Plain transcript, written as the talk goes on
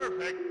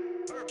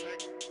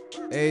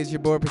Hey, it's your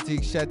boy Pratik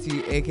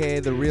Shetty, aka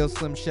the real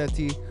Slim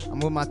Shetty. I'm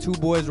with my two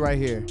boys right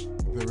here.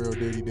 The real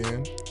Dirty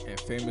Dan. And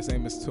Famous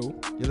Amos 2.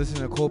 You're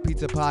listening to Cold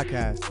Pizza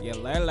Podcast. Yeah,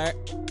 lele.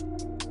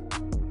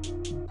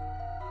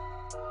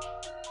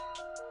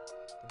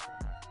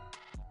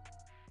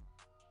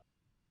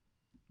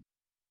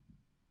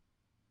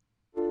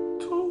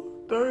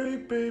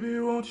 Baby,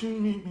 won't you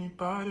meet me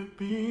by the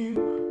beam?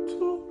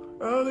 Too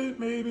early,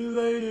 maybe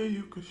later,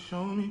 you could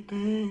show me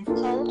things.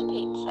 Cold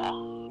pizza.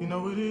 You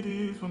know what it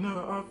is whenever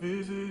I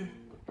visit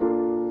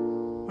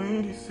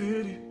Windy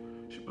City,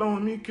 she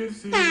blowing me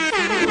kisses. 30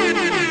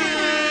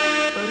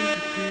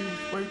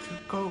 degrees, way too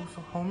cold,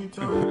 so hold me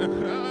tight.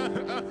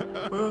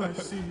 Will I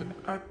see you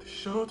at the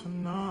show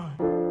tonight?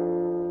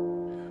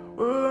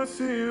 Will I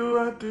see you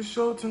at the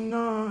show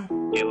tonight?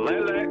 Yeah,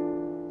 lele.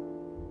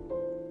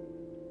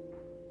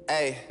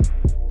 Hey.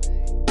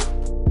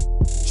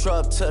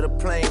 Truck to the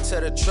plane, to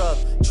the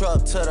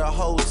truck to the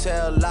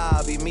hotel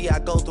lobby. Me, I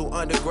go through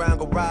underground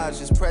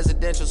garages,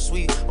 presidential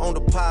suite on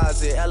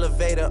deposit,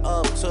 elevator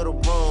up to the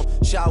room,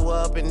 shower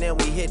up and then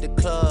we hit the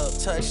club.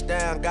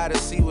 Touchdown, gotta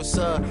see what's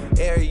up.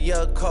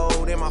 Area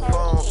code in my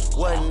phone.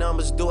 What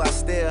numbers do I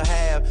still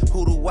have?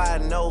 Who do I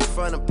know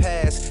from the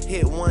past?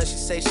 Hit one, she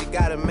say she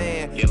got a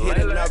man. Hit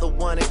another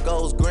one, it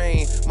goes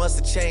green.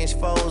 Must've changed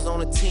foes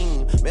on the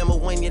team. Remember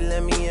when you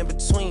let me in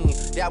between?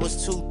 That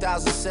was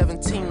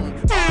 2017. All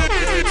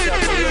good.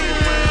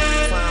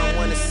 Find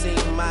one to see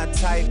my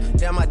type.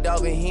 Damn, my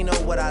dog and he know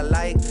what I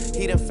like.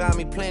 He done found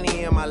me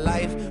plenty in my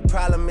life.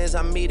 Problem is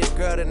I meet a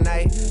girl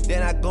tonight,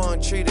 then I go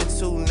and treat her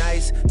too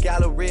nice.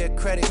 Galleria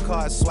credit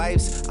card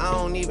swipes. I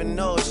don't even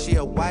know if she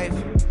a wife,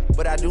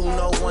 but I do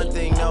know one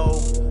thing,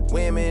 no.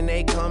 Women,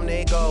 they come,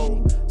 they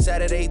go.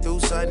 Saturday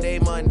through Sunday,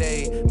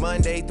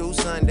 Monday through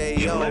Sunday,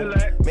 yo.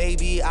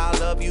 Maybe I'll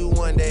love you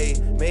one day,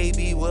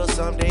 maybe we'll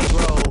someday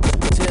grow.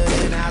 Till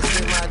then I'll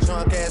sit my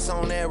drunk ass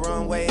on that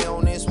runway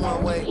on this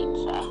one way.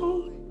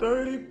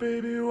 2:30,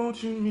 baby,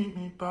 won't you meet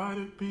me by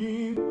the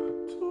beam?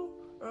 Too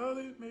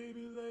early,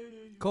 maybe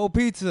later. Cold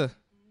Pizza.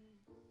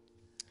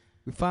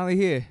 We finally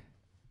here.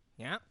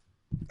 Yeah.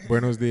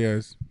 Buenos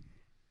dias.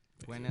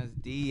 Buenos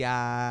You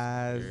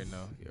dias.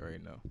 already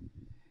know.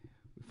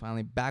 We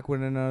finally back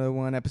with another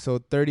one,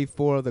 episode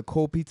 34 of the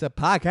Cold Pizza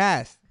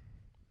Podcast.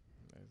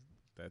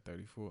 That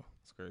 34.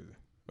 It's crazy.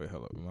 Wait,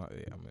 hold up.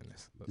 I'm in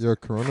this. Yo,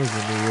 Corona's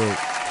in New York.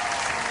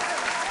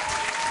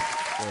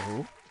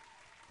 Who?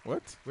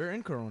 What? We're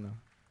in Corona.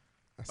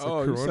 I said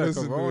Oh, you said Corona's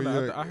in New Corona.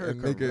 York. I heard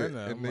and nigga, Corona.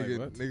 and I'm like, nigga,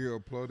 what? nigga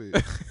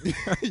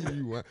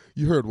applauded.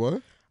 you heard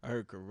what? I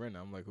heard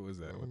Corinna. I'm like, who is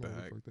that? I What don't the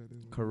know heck? fuck that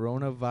is.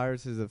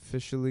 Coronavirus is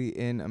officially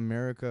in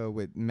America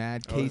with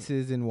mad Oh.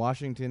 cases in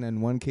Washington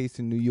and one case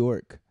in New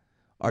York.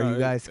 Are No, you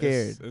guys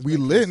scared? it's We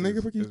been lit, cases-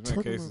 nigga. Fuck you There's been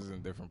talking cases about?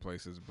 in different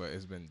places, but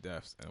it's been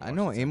deaths. in I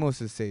know Washington.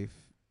 Amos is safe.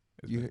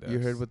 It's You been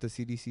heard deaths. what the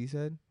CDC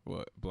said?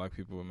 What? Black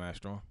people with mass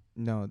strong?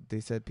 No, they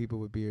said people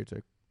with beards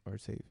are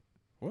safe.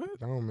 What?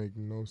 That don't make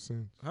no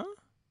sense. Huh?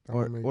 That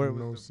Or- don't make or it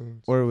no was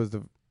sense. Or it was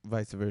the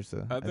vice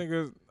versa. I think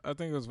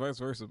it was vice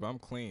versa, but I'm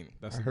clean.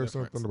 That's I the heard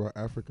difference. something about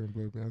African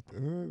blood. Did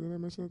I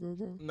mention that the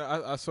other time? No,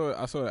 I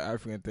saw the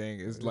African thing.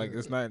 It's like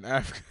it's not in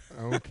Africa.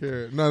 I don't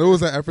care. No, there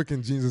was that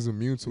African genes is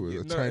immune to it. A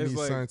No, it's Chinese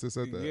like- scientist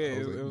said that. Yeah, I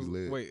was it like, was. you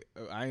lit. Wait,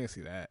 I didn't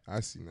see that. I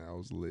seen that. I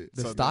was lit.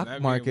 the so then stock that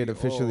mean market we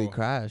officially all-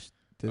 crashed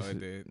Oh, it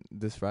did.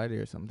 this Friday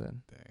or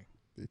something. Dang.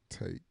 They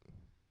tight.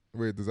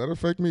 Wait, does that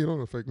affect me? It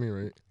don't affect me,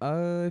 right?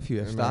 If you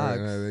have And,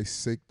 stocks. they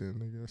sick then,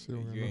 nigga. That shit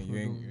don't have You nothing to do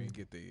with ain't me.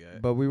 get there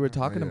yet. But we were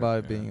talking yeah, about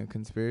it yeah. being a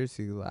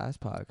conspiracy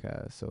last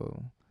podcast,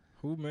 so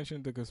Who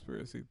mentioned the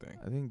conspiracy thing?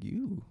 I think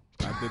you.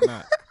 I did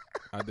not.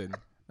 I didn't.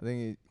 I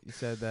think you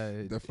said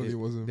that Definitely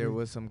wasn't there me.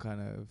 was some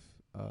kind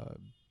of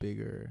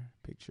bigger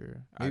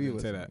picture. I Maybe didn't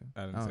it say was that. me.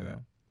 I didn't I say don't that.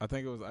 know. I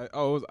think it was. It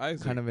was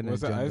Isaac. Kind of an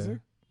was agenda. that Isaac?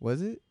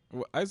 Was it?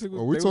 Well, Isaac. Are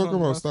we they was talking on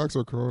about last- stocks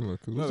or Corona?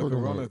 Cause No, we're the talking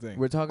Corona about thing.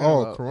 We're talking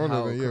Oh, about Corona.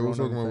 how Then, yeah, we're Corona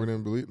talking about we affect-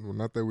 didn't believe. Well,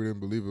 not that we didn't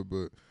believe it,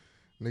 but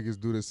niggas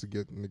do this to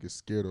get niggas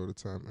scared all the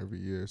time every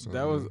year. So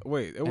That was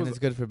wait. It and was it's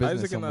good for business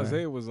Isaac and somewhere.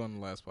 Isaiah was on the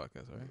last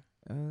podcast, right?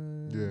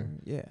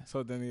 Yeah.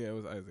 So then it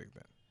was Isaac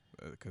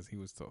then, because he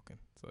was talking.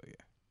 So yeah.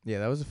 Yeah,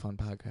 that was a fun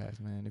podcast,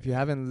 man. If you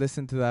haven't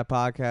listened to that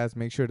podcast,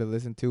 make sure to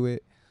listen to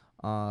it.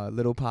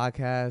 Little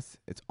podcast.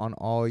 It's on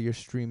all your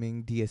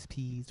streaming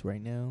DSPs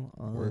right now.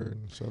 Word.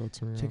 Shout out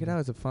to me. Check it out.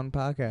 It's a fun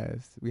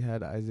podcast. We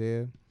had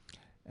Isaiah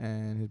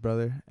and his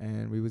brother,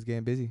 and we was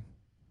getting busy.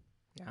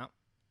 Yeah.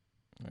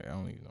 I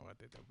don't even know what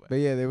I did that, But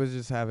yeah, they was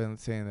just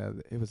saying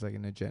that it was like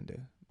an agenda.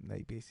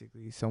 Like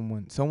basically,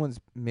 someone's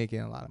making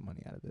a lot of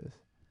money out of this.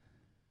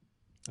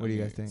 What do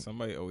you guys think?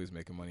 Somebody always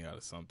making money out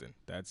of something.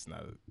 That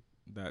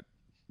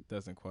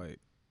doesn't quite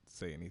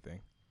say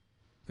anything,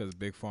 because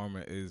big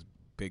pharma is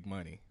big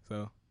money.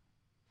 So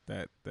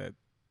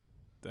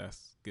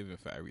that's given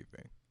for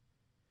everything.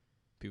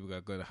 People got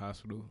to go to the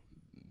hospital.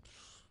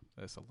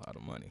 That's a lot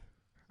of money.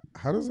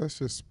 How does that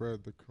shit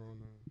spread? The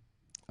Corona.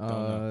 Don't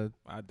know.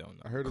 I don't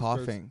know. I heard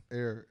Coughing. It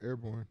spreads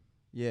airborne.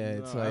 Yeah,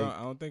 it's No, like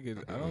I don't think it.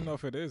 I don't know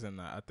if it is or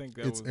not. I think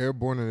that It's was.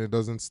 airborne and it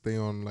doesn't stay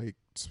on like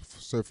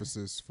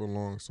surfaces for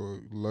long, so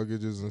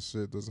luggages and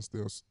shit doesn't stay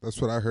on.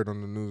 That's what I heard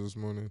on the news this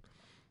morning.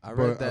 I read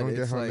But that I don't get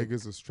it's how like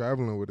niggas is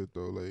traveling with it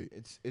though, like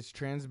it's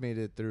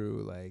transmitted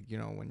through like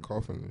when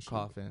coughing and shit.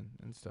 coughing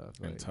and stuff.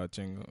 And Like,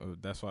 touching.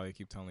 That's why they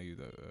keep telling you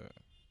the.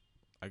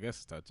 I guess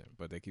it's touching,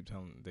 but they keep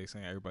they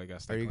saying everybody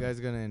got. are you guys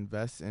gonna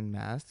invest in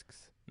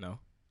masks? No,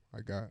 I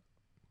got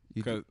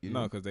You because you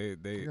no, do? because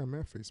they I got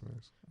mad face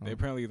masks. Oh. they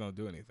apparently don't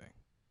do anything.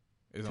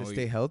 It's to only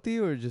stay healthy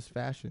or just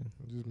fashion?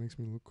 It just makes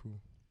me look cool.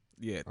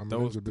 yeah. I'm a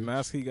Those ninja, the bitch.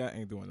 mask he got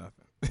ain't doing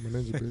nothing. I'm a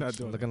ninja Not bitch.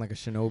 doing Looking like a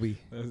shinobi.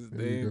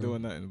 They you ain't go.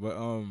 doing nothing. But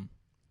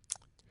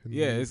Hidden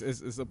yeah, mask.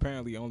 it's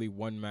apparently only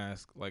one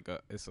mask. Like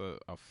it's a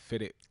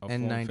fitted a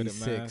form-fitted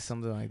N96, mask.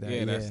 something like that.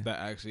 Yeah, Yeah, that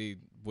actually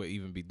would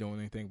even be doing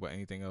anything, but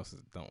anything else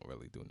don't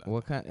really do nothing.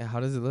 What kind? How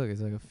does it look?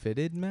 It's like a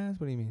fitted mask.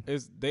 What do you mean?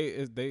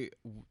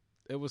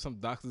 It was some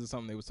doctors or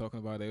something they was talking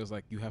about. It was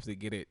like you have to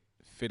get it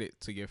fitted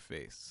to your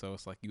face, so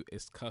it's like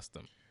it's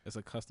custom. It's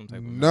a custom type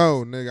of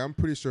No, mask. nigga, I'm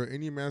pretty sure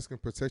any mask can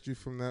protect you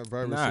from that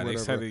virus Nah, or they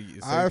whatever. said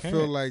it. I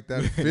feel like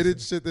that fitted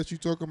shit that you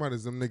talking about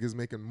is them niggas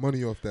making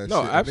money off that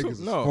no, shit. absolutely Niggas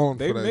is no. falling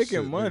They for that making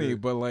shit, money,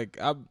 nigga. but like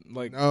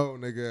No,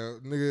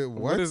 nigga,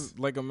 what? What is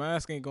like a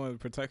mask ain't going to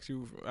protect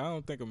you? I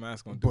don't think a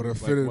mask gonna do. But a it.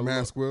 fitted Like,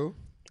 mask will.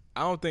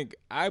 I don't think.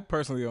 I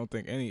personally don't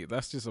think any.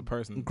 That's just a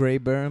person. Gray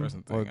brim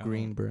person or thing, I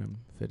green don't- brim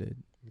fitted?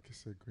 Nigga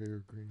said gray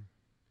or green.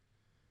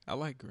 I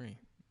like green.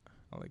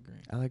 I like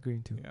green. I like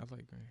green too. Yeah, I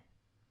like green.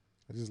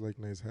 I just like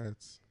nice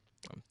hats.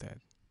 I'm dead.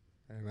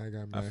 And I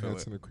got I mad feel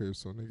hats it. in the crib,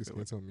 so niggas Feel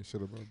can't it. tell me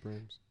shit about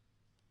brims.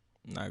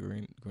 Nah,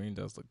 green. Green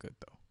does look good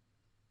though.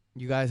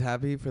 You guys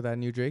happy for that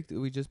new Drake that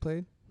we just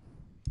played?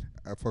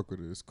 I fuck with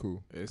it. It's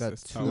cool. It's Got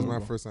it's two- This is my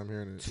tolerable. first time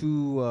hearing it.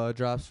 2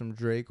 drops from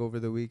Drake over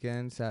the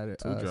weekend. Two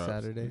drops? What are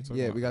Saturday. you talking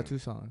Yeah, about? we got 2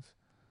 songs.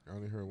 I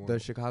only heard one. The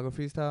Chicago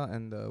freestyle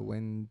and the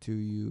When Do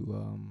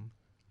You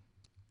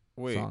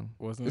Wait, song.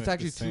 wasn't It's it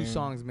actually the 2 same-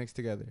 songs mixed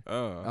together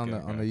Oh, on the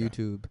okay, the okay.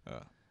 YouTube. Oh.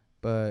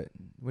 But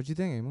what'd you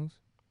think, Amos?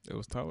 It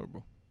was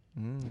tolerable.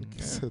 Nigga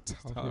Yeah, said it's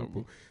tolerable.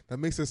 tolerable. That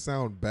makes it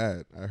sound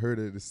bad. I heard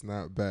it. It's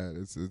not bad.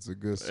 It's a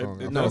good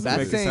song. it I No, fuck doesn't with that's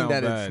make it saying sound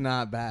that bad. it's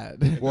not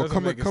bad. Well, doesn't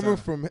coming make it coming sound-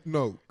 from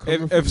coming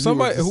from If you,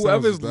 somebody it just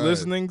whoever's sounds bad.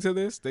 listening to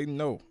this, they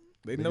know.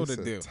 They know Nigga the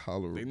said deal.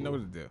 Tolerable. They know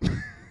the deal.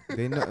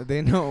 They know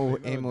They know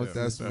Amos. that.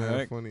 That's Is, the mad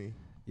heck? funny.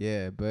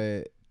 yeah,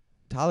 but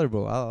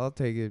tolerable. I'll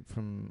take it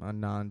from a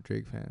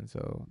non-Drake fan.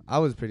 So I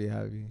was pretty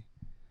happy.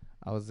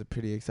 I was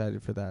pretty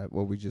excited for that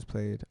what we just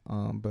played.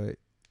 But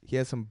he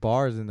had some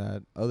bars in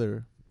that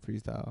other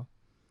freestyle,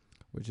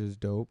 which is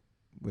dope.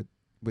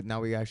 But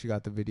now we actually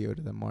got the video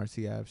to the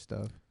Marcy Ave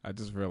stuff. I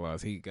just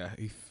realized he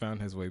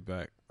found his way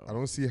back. I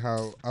don't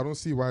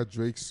see why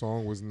Drake's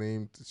song was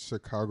named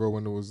Chicago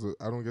when it was.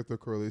 I don't get the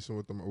correlation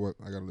with the. What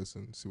I gotta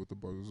listen, see what the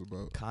bug was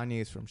about.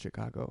 Kanye's from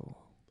Chicago.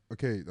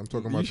 Okay, I'm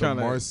talking You about the tryna-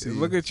 Marcy.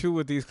 Look at you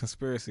with these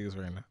conspiracies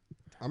right now.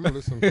 I'm gonna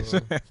listen.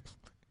 Bro.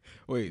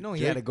 Wait, You know he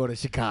Drake, had to go to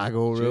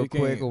Chicago real Drake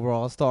quick ain't- over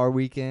All-Star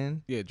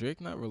Weekend. Yeah,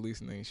 Drake not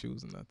releasing any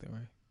shoes or nothing,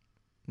 right?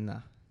 Nah.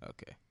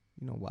 Okay.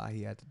 You know why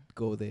he had to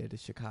go there to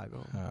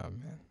Chicago. Oh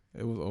man,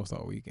 it was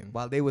All-Star Weekend.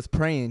 While they was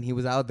praying, he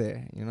was out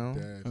there, you know?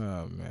 Dad.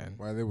 Oh man.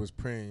 While they was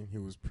praying, he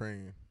was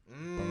praying.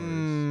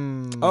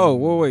 Oh,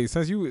 well, wait.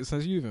 Since you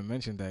even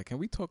mentioned that, can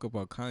we talk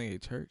about Kanye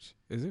Church?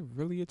 Is it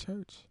really a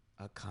church?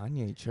 A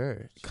Kanye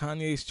church.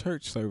 Kanye's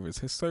church service,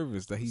 his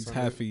service that he's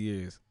Sunday- had for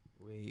years.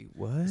 Wait,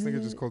 what? This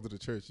nigga just called it a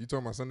church. You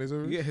talking about Sunday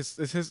service? Yeah,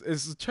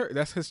 it's a church.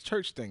 That's his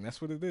church thing. That's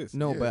what it is.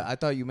 No, Yeah. but I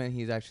thought you meant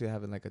he's actually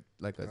having like a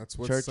That's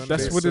what church. Sunday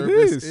That's what it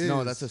service is.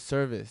 No, that's a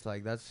service.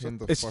 Like that's Shut him.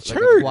 the It's fuck church.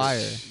 up. Like a choir.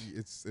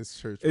 It's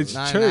church. It's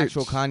bro. Not church. an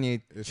actual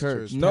Kanye It's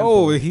church. church. No,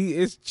 temple. he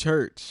is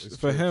church. It's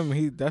For church.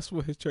 him, that's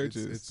what his church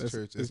is. It's That's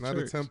church. his It's not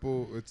church. a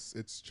temple.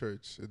 It's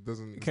church. It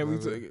doesn't. Can we?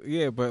 It's not a-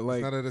 Yeah, but It's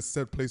like, not at a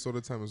set place all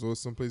the time. It's always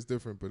someplace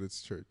different, but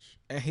it's church.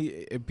 and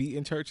it be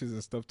in churches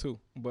and stuff too.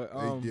 But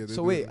Yeah, they So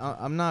do. wait,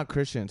 I'm not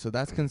Christian, so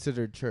that's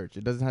considered church.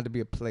 It doesn't have to be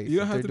a place. you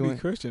don't If have they're to doing- be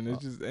Christian.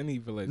 It's just any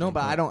religion. No,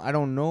 but I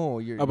don't know.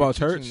 You're About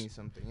you're church? teaching me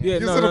something. Yeah,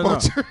 He no, said no,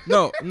 about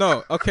no, church.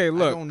 no. Okay, I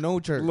look, don't know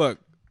church. look,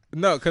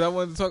 no, because I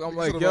wanted to talk. I'm He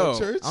like, said yo, about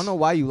church? I don't know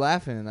why you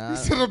laughing. He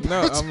said about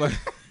no, church. I'm like,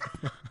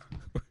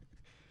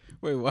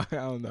 wait, why? I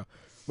don't know.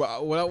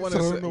 But what I want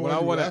said, I to don't know what why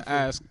I you want laughing. to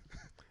ask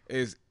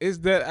is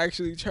that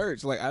actually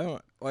church? Like, I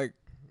don't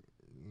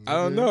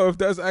Nigga. know if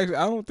that's actually.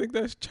 I don't think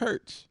that's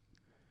church.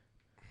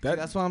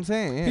 That's what I'm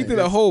saying. Yeah. He did a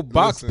It's- whole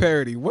box listen,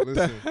 parody. What the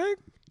listen. heck?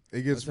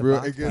 It gets What's a real.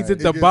 box It parody? gets. He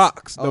did it the gets-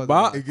 box. oh, The the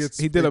box. It gets-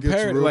 he did it a gets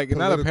parody, real like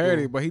not a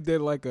parody, political. but he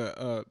did like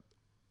a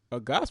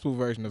gospel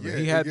version of it. Yeah,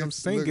 He it had them gets-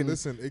 singing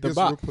Listen, it the ges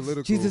box. real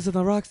political. Jesus on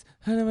the rocks.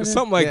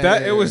 something like Yeah,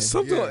 that. yeah, It was yeah.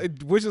 something, Yeah.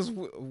 which is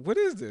what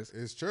is this?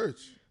 It's church.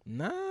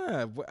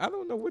 Nah, I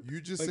don't know what. You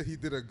just like, said he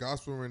did a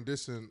gospel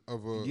rendition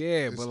of a.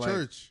 Yeah, it's but like,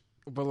 church.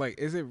 but like,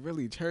 is it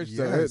really church?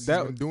 Yes, though?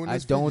 he's been doing I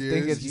this for don't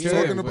think years. it's he's church.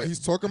 talking Yeah, about. but- He's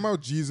talking about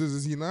Jesus.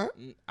 Is he not?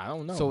 I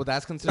don't know. So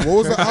that's considered. What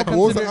was the church. album?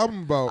 What was the consider-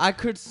 album about? I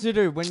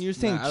consider when you're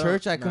saying Nah, I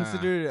church, don't- I nah.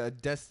 consider a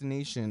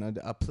destination,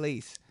 a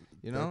place.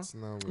 You know, That's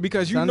not what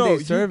Because you Sunday know, you,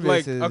 service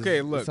like, is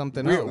okay, look,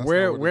 something we're else. That's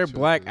we're, not what we're a church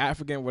black, is.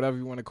 African, whatever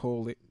you want to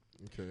call it.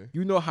 Okay,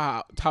 You know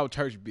how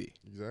church be.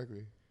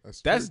 exactly.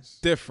 That's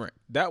That's different.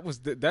 That was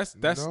that's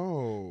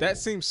no. that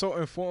seems so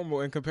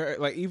informal in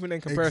even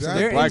in comparison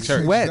Exactly. to black in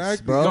church.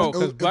 sweats, bro. No,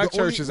 because The black only-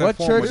 church is What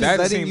informal. church is That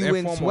letting seems you in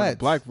informal. sweats?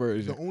 Black The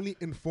version. only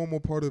informal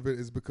part of it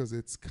is because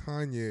it's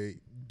Kanye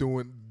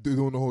doing the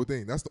whole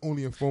thing. That's the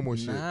only informal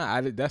shit. Nah,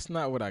 that's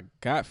not what I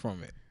got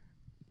from it.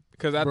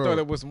 Because I Bro. thought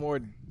it was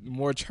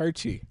more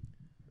churchy.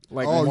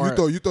 Like Oh, more,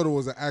 you thought it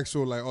was an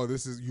actual like, oh,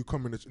 this is you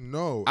coming to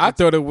no. I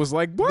thought it was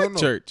like black no.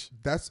 church.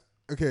 That's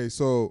okay.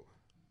 So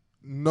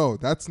no,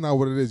 that's not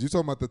what it is. You're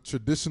talking about the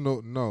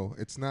traditional. No,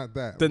 it's not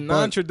that. The But-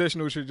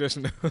 non-traditional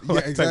traditional. Yeah,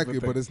 like, exactly.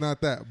 type of But thing. it's not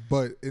that.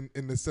 But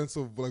in the sense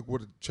of like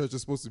what a church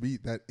is supposed to be,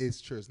 that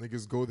is church.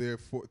 Niggas go there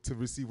to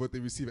receive what they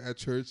receive at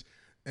church,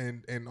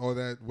 and all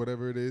that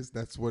whatever it is.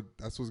 That's what's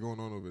going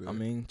on over there. I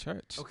mean,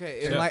 church.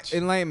 Okay, Church.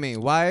 enlighten me.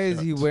 Why is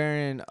he Church.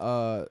 wearing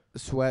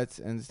sweats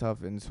and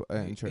stuff in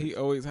church? He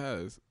always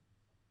has.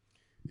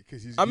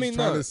 because he's no.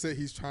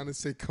 trying to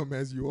say come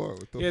as you are.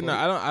 What the Yeah, fuck? no,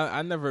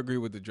 I never agree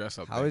with the dress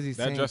up. How thing. is he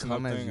that saying dressing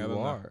come up as thing, I you don't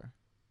know. are?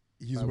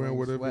 He's By wearing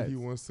wearing whatever he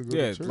sweats. wants to go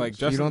Yeah, to church. like You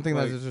dressing don't think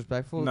like, that's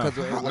disrespectful? No.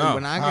 Because No.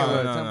 when I No, go to no,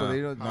 the no, temple, no.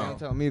 they don't No.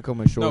 tell me to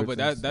come in shorts. No, but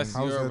that's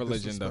How is your that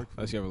religion though.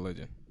 disrespectful? That's your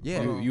religion.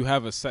 Yeah. You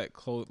have a set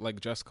code, like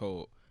dress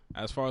code.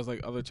 As far as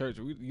like other church,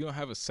 you don't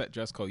have a set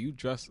dress code. You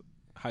dress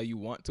how you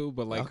want to,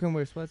 but I like can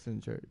wear sweats in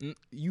church.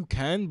 you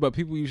can, but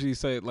people usually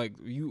say like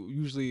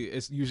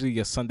it's usually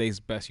your Sunday's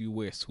best. You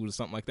wear a suit or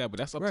something like that, but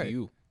that's up Right. to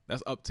you.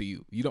 That's up to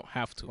you. You don't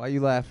have to. Why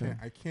you laughing?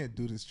 I can't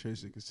do this church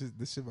shit because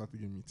this shit about to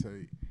get me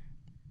tight.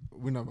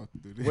 We're not about to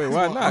do this. Wait,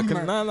 why No, not?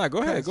 I'm Nah. Go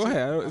ahead.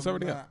 Cause It's I'm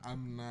already not, up.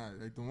 I'm not.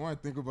 Like the more I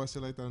think about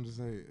shit like that, I'm just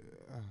like,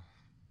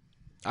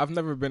 I've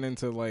never been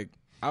into like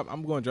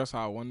I'm going to dress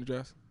how I want to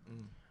dress.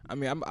 I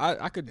mean,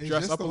 I could It's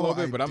dress just up a the little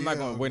whole bit, but I'm not idea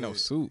going to of wear no it.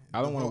 suit.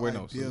 I don't want to wear no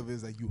The idea suit. of it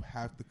is like you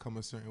have to come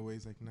a certain way.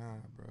 It's like, nah,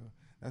 bro.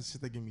 That's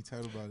shit that get me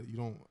tight about it. You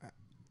don't.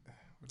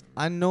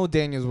 I know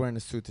Daniel's wearing a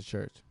suit to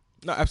church.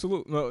 No,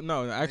 absolutely.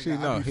 No. Actually,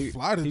 Nigga, no. I be He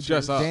fly to dress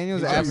church. up.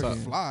 Daniel's He I dress be up.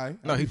 African. fly.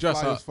 No, I he be dress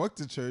fly up. as fuck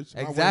to church.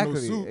 I'm not Exactly.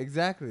 wearing no suit.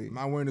 Exactly. I'm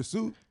not wearing a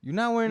suit. You're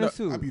not wearing No, a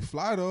suit. I be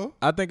fly though.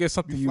 I think it's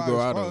something Be you fly grow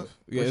as out fuck. of.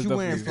 Yeah, But it's you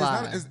wearing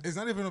definitely- fly. It's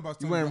not even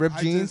about. You wearing ripped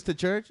jeans to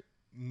church?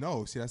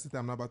 No, see that's the thing.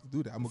 I'm not about to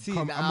do that. I'm See,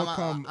 gonna come. I'm gonna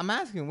come. I'm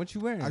asking, what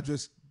you wearing? I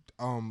just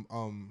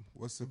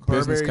what's it called?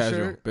 business Burberry casual.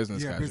 shirt?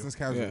 Business Yeah, casual. business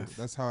casual. Yeah.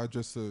 That's how I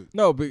dress.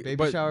 No, Baby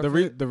but shower the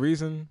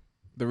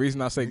fit?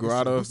 reason I say grow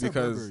out of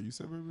because you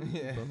said Burberry.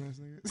 Yeah. Dumbass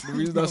nigga. the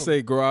reason I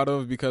say grow out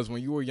of because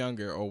when you were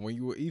younger or when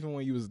you were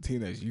a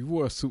teenager, you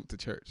wore a suit to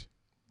church.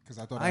 Because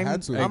I thought I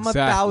had to. I'm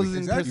Exactly. 1,000%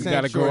 Exactly. You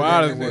gotta sure grow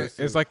out Daniel of wears it.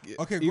 suit. It's like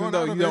Okay, even going though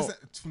out you of don't,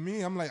 this, for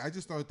me, I'm like, I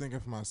just started thinking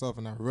for myself,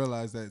 and I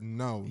realized that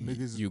no,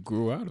 niggas. you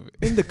grew out of it.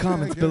 In the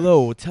comments guess.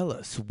 below, tell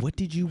us, what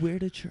did you wear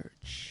to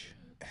church?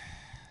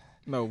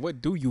 No,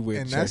 what do you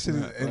wear? And to that church, shit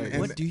is- man? and- Like, and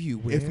What do you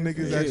wear? if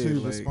niggas Yeah, actually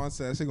like- respond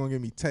to that shit, gonna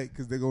get me tight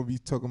because they're gonna be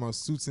talking about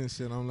suits and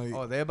shit. I'm like,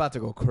 Oh, they're about to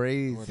go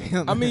crazy.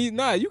 Whatever. I mean,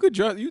 nah, you could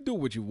dress. You do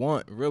what you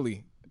want,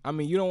 really. I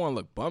mean, you don't want to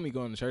look bummy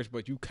going to church,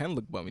 but you can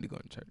look bummy to go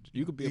to church.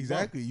 You could be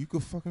exactly. You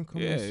could fucking A come.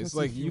 bum. Yeah, in it's sweats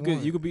like if you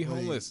want. could be Like,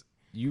 homeless.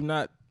 You can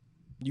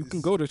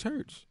it's- go to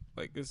church.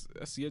 Like that's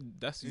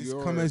It's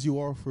your come as you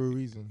are for a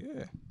reason.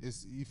 Yeah.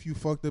 It's if you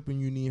fucked up and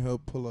you need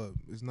help, pull up.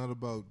 It's not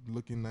about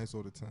looking nice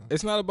all the time.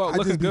 It's not about I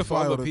looking just be good for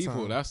fly all other the people.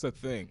 time. That's the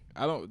thing.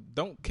 I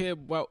don't care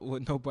about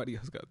what nobody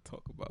else got to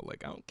talk about.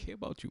 Like I don't care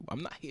about you.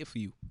 I'm not here for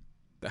you.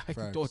 The heck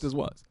you Facts. thought this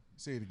was?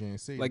 Say it again.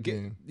 Say Like it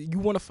again. you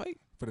want to fight?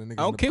 For the niggas. I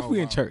don't the care if we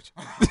in power. church.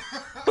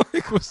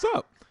 Like what's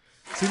up?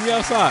 See me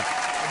outside.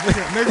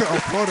 nigga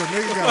applauded.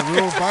 Nigga got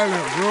real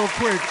violent real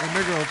quick, and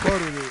nigga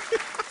applauded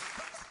it.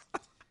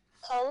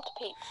 Cold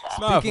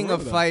pizza. Nah, Speaking for of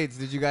real, though. fights,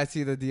 did you guys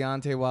see the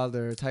Deontay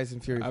Wilder Tyson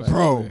Fury fight?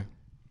 Absolutely. Bro,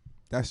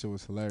 that shit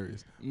was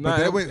hilarious. Nah,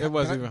 that- it, wait, it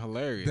wasn't did I- even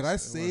hilarious. Did I It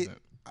say? wasn't.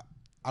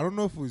 I don't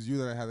know if it was you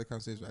that I had the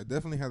conversation. I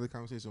definitely had the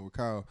conversation with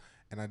Kyle,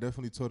 and I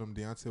definitely told him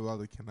Deontay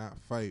Wilder cannot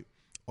fight.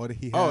 All that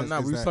he has. Oh no,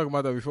 is we was that- talking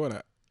about that before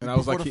that, and I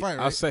was Before like, the fight,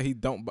 I right? said he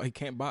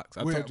can't box.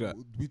 I Wait, told you that.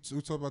 we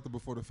talked about the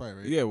before the fight,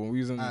 right? Yeah, when we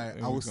was in. I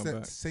when we was come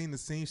back. saying the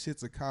same shit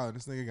to Kyle, and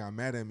this nigga got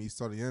mad at me. He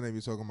started yelling at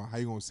me, talking about how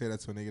you gonna say that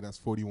to a nigga that's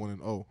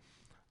 41-0.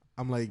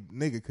 I'm like,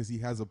 nigga, because he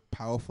has a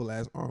powerful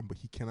ass arm, but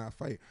he cannot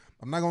fight.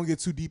 I'm not gonna get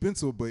too deep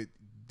into it, but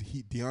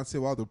Deontay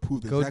Wilder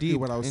proved Go exactly deep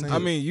what I was into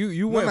saying. I mean, you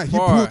No, went no, he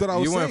far. proved what I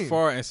was You went saying.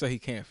 far and said he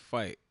can't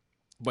fight,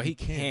 but he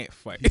can't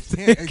fight. He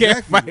can't, He can't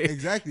exactly, fight.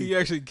 exactly. He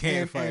actually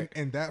can't and, fight.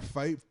 And that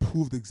fight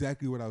proved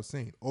exactly what I was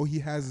saying. All he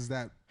has is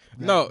that.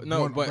 No,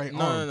 one but right no,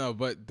 arm. no.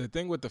 But the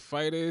thing with the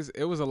fight is,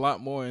 it was a lot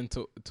more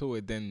into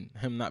it than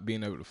him not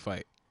being able to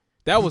fight.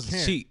 That He was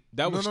can't. cheap.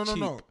 That no, was no, cheap.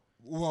 no.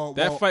 Well,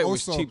 That fight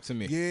was also, cheap to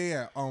me.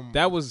 Yeah.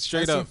 That was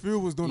straight Tyson up. Fury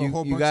was doing You- a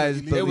whole you bunch guys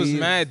of It was believe-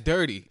 mad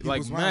dirty. He Like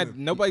was mad. violent.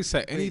 Nobody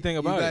said anything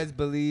about you guys it.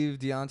 believe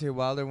Deontay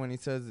Wilder when he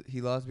says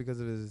he lost because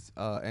of his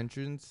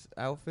entrance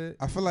outfit?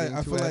 I feel like being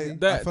I too feel heavy? like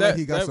That-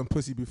 he got that- some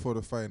pussy before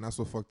the fight, and that's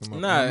what fucked him up.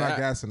 Nah, I'm not I-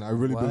 gassing. I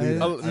really What? believe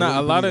that. I A really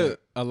lot believe of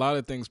a lot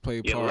of things play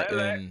a You part let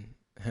that- in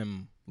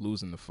him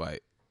losing the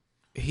fight.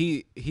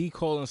 he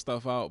calling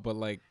stuff out, but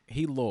like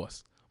he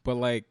lost. But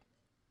like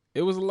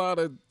it was a lot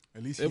of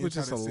At least it was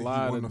just a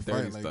lot of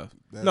dirty fight, stuff.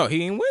 Like, No, he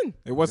didn't win.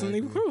 It wasn't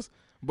even Exactly. close.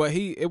 But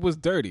it was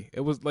dirty.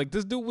 It was like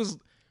this dude was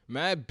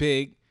mad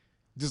big,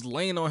 just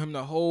laying on him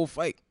the whole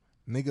fight.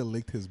 nigga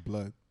licked his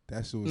blood.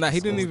 That shit was. Nah, he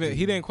didn't disgusting.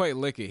 he didn't quite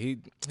lick it.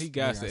 He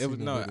gassed I it. It was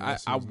seen the no. video. That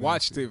shit I was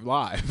watched nasty. it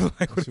live. Like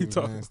That what are shit you was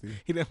talking? nasty.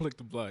 He didn't lick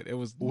the blood. It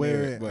was Wait,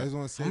 near wait, it, I but just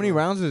want to say How many though,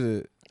 rounds is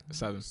it?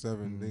 7.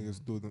 7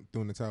 niggas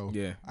doing the towel.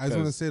 Yeah, I just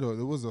want to 'cause- say though,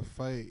 there was a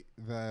fight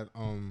that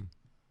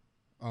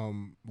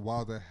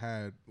Wilder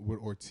had with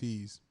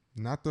Ortiz.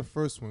 Not the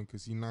first one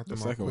because he knocked The him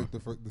out second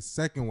quick. The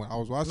second one, I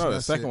was watching. No, that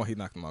the second shit. one he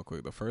knocked him out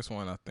quick. The first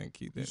one I think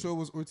he You did. sure it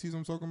was Ortiz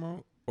I'm talking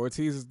about?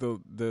 Ortiz is the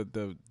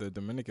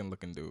Dominican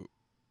looking dude.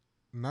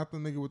 Not the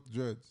nigga with the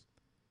dreads.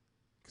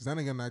 Cause that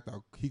nigga knocked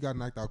out. He got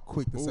knocked out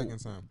quick the Ooh. second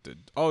time.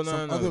 No,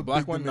 Some the other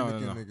black big one. No,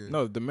 Dominican nigga.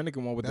 no, the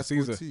Dominican one with That's the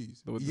Caesar.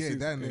 Ortiz. With the Yeah, Caesar,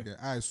 that yeah.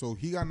 nigga. All right, so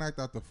he got knocked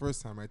out the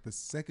first time, right? The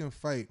second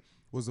fight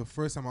was the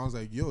first time I was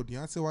like, yo,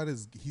 Deontay Wilder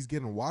he's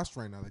getting washed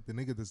right now. Like the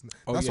nigga does.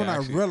 Oh, That's yeah, when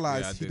actually, I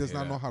realized yeah, I he did does hear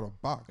not know that. how to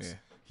box. Yeah.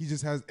 He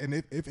just has. And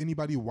if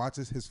anybody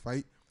watches his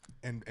fight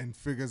and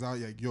figures out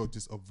like, yo,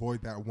 just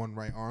avoid that one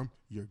right arm,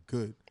 you're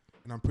good.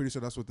 And I'm pretty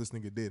sure that's what this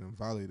nigga did and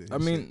violated. His I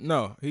mean, shit.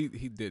 no, he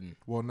didn't.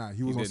 Well, nah,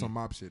 he was on didn't. some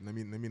mob shit. Let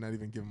me not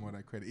even give him all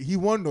that credit. He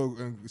won though,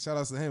 and shout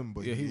outs to him.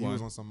 But Yeah, he won.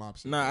 was on some mob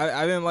shit. Nah,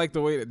 I didn't like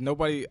the way that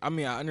nobody. I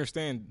mean, I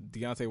understand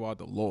Deontay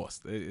Wilder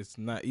lost. It's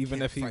not even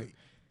Can't if fight.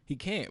 he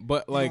can't.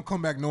 But He like don't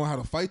come back knowing how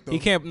to fight though. he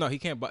can't. No, he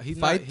can't. But he's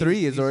Fight not, 3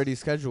 is he's- already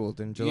scheduled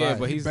in July. Yeah,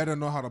 but He he's better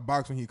know how to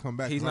box when he come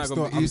back. he's 'cause not I'm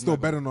gonna still, be- I'm he's still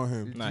not betting on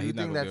him. Nah, Do you he's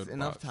not think gonna be that's able to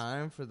enough box.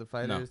 time for the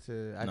fighters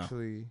to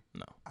actually?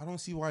 no. I don't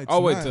see why it's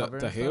Oh wait, not.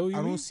 to heal you? I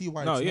mean? don't see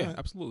why No, it's yeah, not.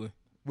 absolutely.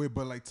 Wait,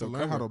 but like to To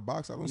learn how cover. to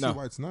box, I don't see No.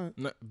 why it's not.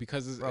 No,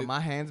 because it's Bro, my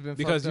hand's been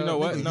because fucked you know up.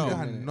 what? Nigga, you No. got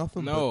had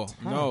nothing no,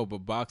 but time. no, but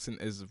boxing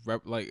is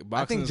like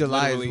boxing. think is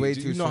July is literally- way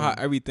you too know how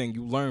soon. everything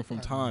you learn from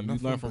Had time, you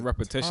nothing learn from but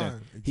repetition.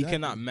 time. He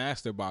cannot Exactly.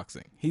 master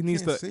boxing. He You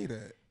needs can't to. say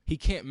that. He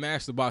can't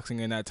master boxing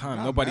in that time.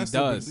 Not Nobody master,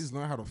 but At does. least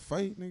learn how to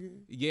fight, nigga.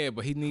 Yeah,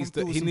 but he needs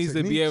through to. with He some needs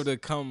to be able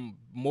techniques. to come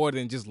more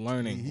than just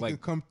learning. He like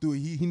could come through.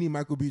 He need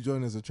Michael B.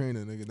 Jordan as a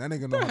trainer, nigga. That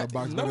nigga know how to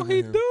box. no, better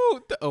he than him.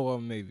 do. Oh, well,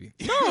 maybe.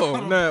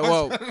 No, no.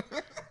 Well,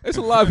 it's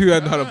a lot of people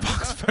that know how to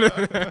box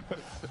better than him.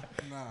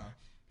 Nah.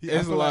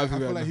 It's a lot of I people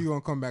feel that like know. he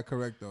gonna come back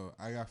correct though.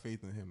 I got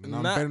faith in him, and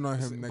I'm Not- betting on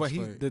him next but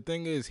fight. the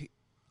thing is,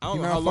 I don't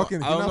He know not how long.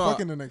 fucking. I He don't not know.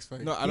 fucking the next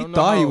fight. No, I He don't know.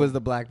 thought he how- was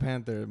the Black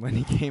Panther when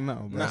he came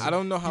out. Bro. Nah, I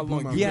don't know how He blew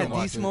long my you've He been had D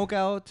watching. Smoke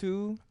out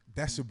too.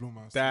 That shit blew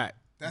my. That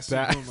That shit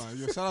that- blew my.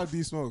 Yo, shout out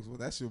D Smokes. Well,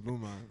 that shit blew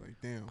my. Like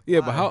damn. Yeah,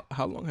 but Why?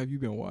 how long have you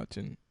been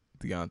watching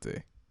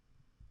Deontay?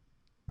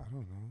 I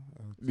don't know.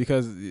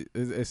 Because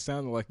it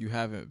sounded like you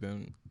haven't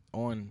been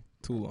on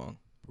too long.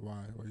 Why?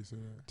 Why you say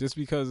that? Just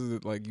because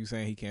like you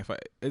saying he can't fight.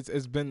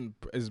 It's been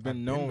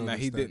been known that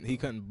he noticed that, didn't he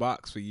though. couldn't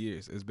box for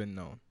years. It's been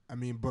known. I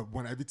mean, but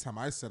when every time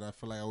I said, I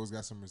feel like I always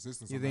got some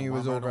resistance. You I'm think like, he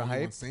was why am I the only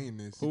one overhyped? saying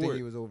this? You Who think were-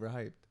 he was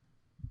overhyped?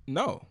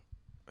 No,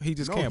 he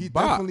just no, can't he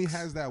box. definitely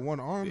has that one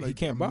arm. He Like,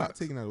 can't I'm box. not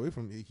taking that away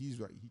from him. He's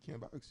right. He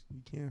can't box.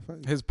 He can't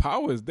fight. His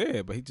power is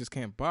there, but he just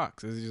can't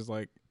box. It's just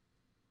like,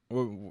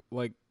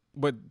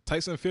 but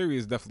Tyson Fury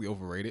is definitely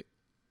overrated.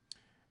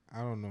 I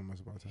don't know much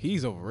about that.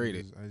 He's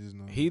overrated. I just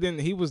know He didn't.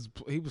 He was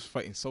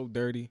fighting so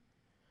dirty.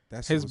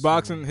 That's His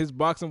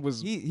boxing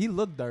was He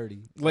looked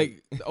dirty.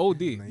 like OD.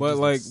 Nah, he but just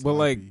like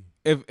sloppy.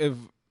 if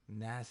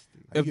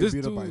Nasty. I if get this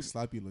beat up by a dude-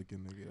 sloppy looking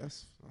nigga.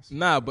 That's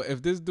nah, but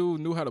if this dude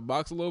knew how to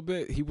box a little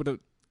bit, he would have.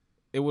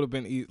 It would have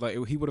been he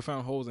would have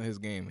found holes in his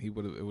game. He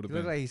would have. It would He have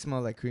looked been. like he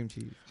smelled like cream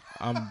cheese.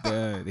 I'm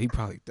dead. He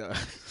probably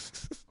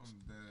does. I'm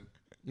dead.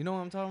 You know what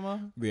I'm talking about?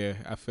 Yeah,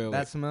 I feel That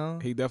like smell.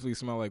 he definitely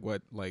smelled like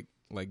wet, like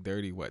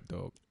dirty wet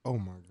dog Oh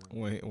my god.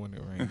 when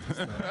it rains.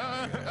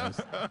 and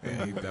stuff.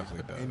 Yeah, he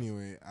definitely does.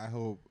 Anyway,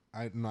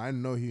 I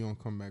know he gonna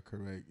come back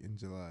correct in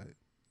July.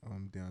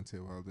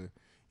 Deontay Wilder,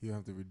 he'll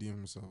have to redeem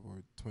himself, or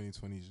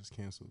 2020 is just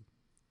canceled.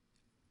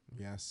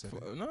 Yeah, I said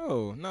it.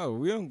 No,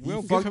 we don't He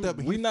give fucked him. up-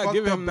 he We not fucked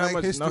giving up him that Black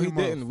much. No, History he Month.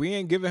 didn't. We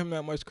ain't giving him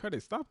that much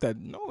credit. Stop that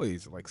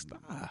noise. Like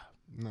stop.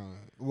 No,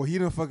 well he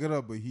didn't fuck it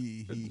up, but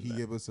he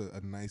gave us a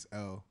nice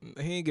L.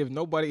 He ain't give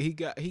nobody. He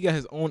got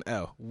his own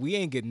L. We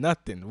ain't get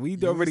nothing. We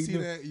You already ain't see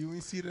knew. that? You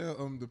ain't see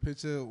the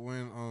picture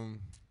when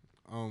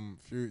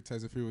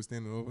Tyson Fury was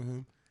standing over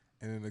him,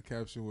 and then the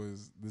caption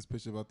was, "This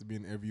picture about to be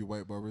in every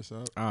white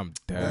barbershop." I'm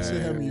That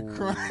shit had dead. me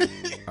crying.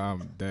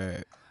 I'm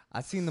dead. I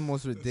seen the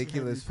most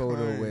ridiculous me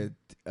photo crying. with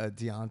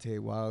Deontay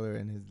Wilder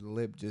and his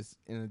lip just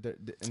in a direct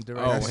Oh,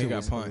 That he shit got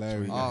was punched.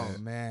 hilarious. He Oh got hit.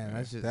 man,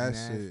 that's just That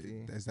nasty.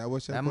 shit. Is that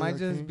what y'all That call might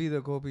just King? be the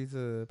Kobe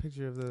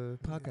picture of the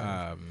podcast.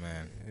 Ah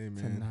man. Hey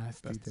It's a man,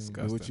 nasty that's thing.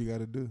 disgusting. do what you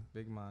gotta do.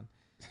 Big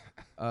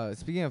man.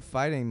 Speaking of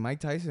fighting, Mike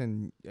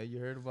Tyson. You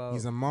heard about?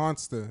 He's a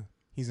monster.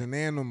 He's an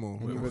animal.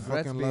 and he I regrets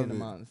fucking being love a it.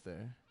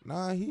 monster.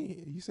 Nah,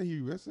 you say he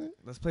regrets it?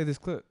 Let's play this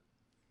clip.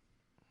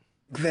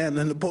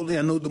 Examining the bully,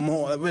 I know the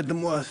more. I read the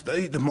more, I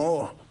studied the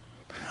more.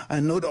 I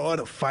know the art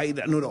of fight,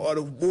 I know the art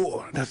of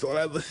war. That's all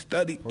I ever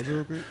studied. Hold it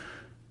real quick.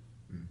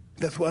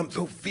 That's why I'm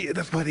so feared.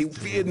 That's why they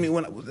feared me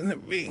when I was in the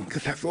ring.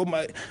 Because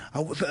I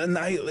was an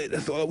annihilator.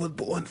 That's all I was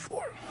born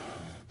for.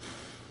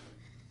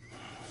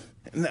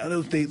 Now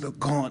those days are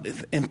gone.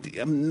 It's empty.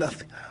 I'm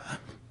nothing.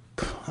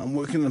 I'm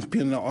working on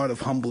being the art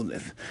of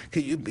humbleness.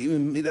 Can you believe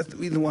in me? That's the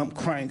reason why I'm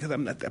crying, because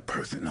I'm not that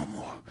person no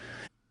more.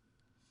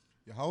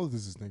 Yeah, how old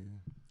is this nigga?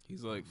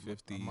 He's like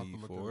I'm about to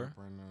look it 54. up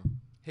right now.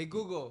 Hey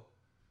Google,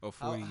 Oh,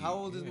 how 40.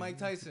 old is Yeah, Mike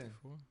Tyson?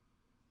 54.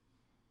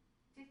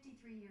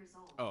 53 years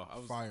old. Oh, I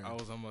was Fire.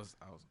 almost.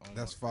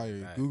 That's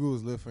fire. back. Google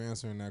is lit for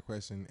answering that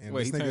question. And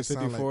Wait, he this turned nigga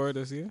sound 54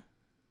 this year?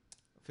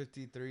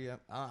 53.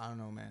 I don't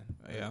know, man.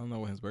 Yeah, I don't know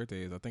when his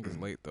birthday is. I think it's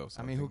late though.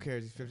 So I mean, who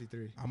cares? He's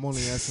 53. I'm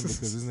only asking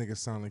because this nigga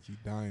sound like he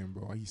dying,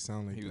 bro. Why he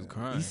sound like He was that?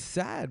 crying. He's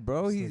sad,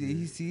 bro. This He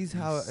nigga- sees he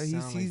how he sound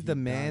like sees he the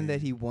man that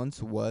dying. he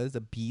once was,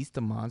 a beast,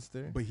 a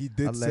monster. But he A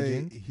did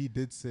legend.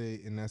 say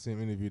in that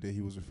same interview that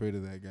he was afraid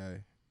of that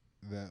guy,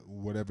 that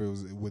whatever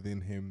was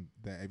within him,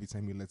 that every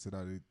time he lets it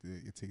out,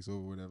 it takes over,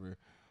 whatever.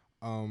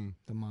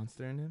 The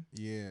monster in him.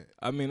 Yeah,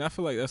 I mean, I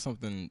feel like that's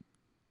something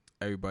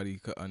everybody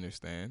could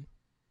understand.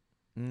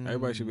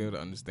 Everybody should be able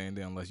to understand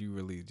it, unless you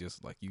really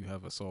just like you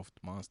have a soft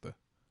monster.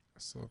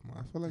 so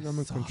I feel like I'm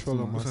in Soft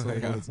control of monster.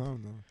 myself all Yeah. the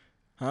time,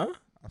 though. Huh?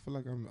 I feel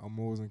like I'm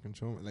always in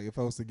control. Like if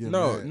I was to get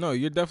No, mad, no,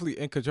 you're definitely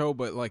in control,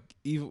 but like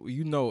even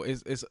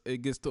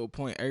it gets to a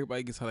point.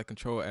 Everybody gets out of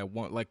control at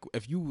one. Like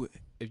if you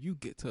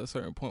get to a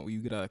certain point where you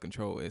get out of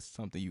control, it's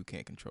something you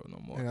can't control no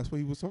more. and that's what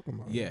he was talking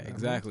about. Yeah, You know?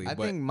 exactly. I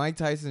but think Mike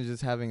Tyson's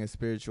just having a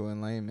spiritual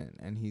enlightenment,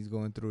 and he's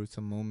going through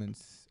some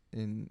moments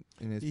in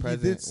his He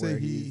present did say where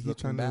he he's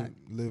looking trying back.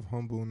 to live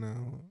humble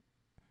now.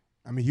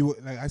 I mean,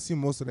 like I see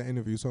most of the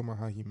interviews talking about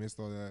how he missed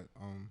all that,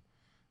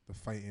 the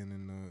fighting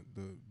and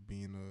the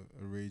being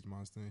a rage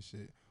monster and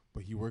shit.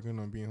 But he working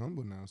on being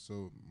humble now,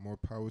 so more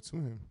power to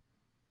him.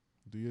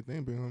 Do your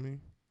thing, big homie.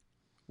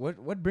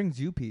 What brings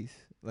you peace?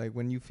 Like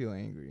when you feel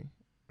angry,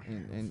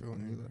 and feel you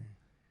angry. look-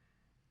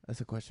 that's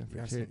a question for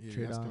You're Trade asking,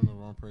 you're asking on. the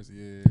wrong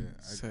person. Yeah,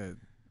 said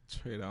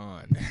trade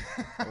on.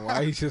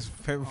 Why you just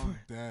I'm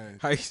dead.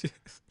 how you just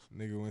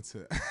Nigga went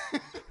to.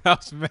 that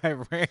was mad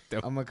random.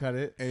 I'm gonna cut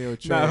it. Ayo,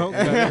 Trey. Nah, don't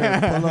cut pull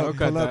that. up, Don't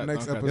cut pull up that.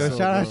 next Don't cut episode. Yo,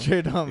 shout out bro.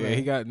 Trade on, Yeah, man.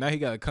 he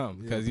got to come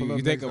Yeah, because pull you up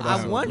think next about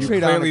episode. him. I want You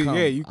Trade On to clearly- come.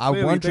 Yeah, you I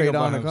clearly want think Trade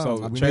about On to him. come.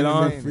 So I've been Trade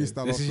on. saying- Freestyle This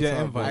off is the your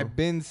top, invite. I've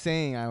been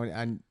saying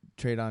I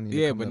Trade On. need to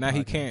Yeah, come but to now the he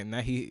podcast. can't.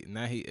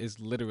 Now he is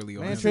literally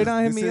on. Man, his Trade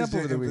On hit This me is up your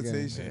over the weekend.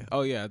 invitation. Yeah.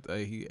 Oh yeah,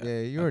 he. Yeah,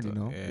 you I already thought-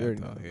 know. Yeah, You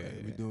already I thought- know. yeah,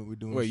 Yeah, yeah. We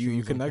doing. Wait, you shows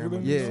on connected camera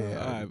him? and Yeah, stuff.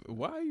 yeah. Alright,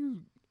 why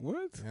you?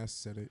 What? Yeah, I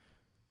said it.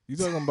 You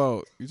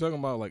talking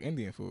about like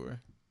Indian food, right?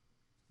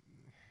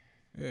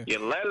 Yeah.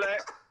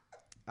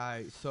 All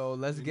right, so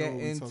let's We know get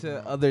what we talking into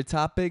about. other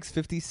topics.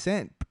 50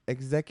 Cent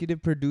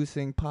executive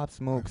producing Pop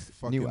Smoke's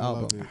fucking new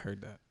love album, it. I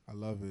heard that. I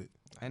love it.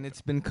 and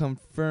it's been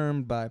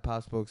confirmed by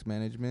Pop Smoke's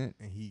management,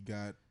 And he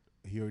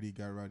already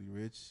got Roddy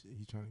Rich.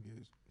 He trying to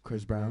get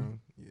Chris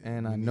Brown, Yeah,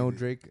 and we I know need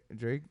it.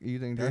 Drake. You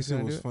think That Drake's shit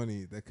gonna do was it?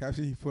 funny. The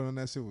caption he put on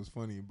that shit was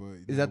funny, but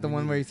Is that the we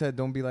one need where he it. said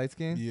 "Don't be light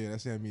skinned"? Yeah, that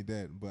shit had me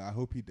dead. But I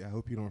hope he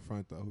don't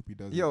front though. I hope he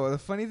does. Yo, the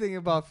funny thing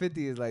about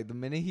 50 is like the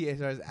minute he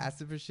starts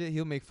asking for shit,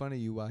 he'll make fun of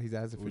you while he's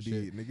asking for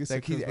shit. Nigga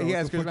Like he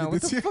asked Chris Brown, you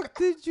 "What did the to fuck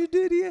did you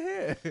do to your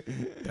hair?"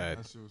 That.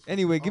 That shit was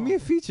Anyway, give me a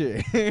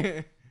feature.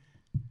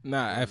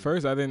 Nah, at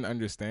first I didn't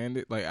understand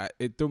it. Like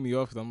it threw me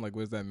off. Cause I'm like,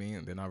 what does that mean?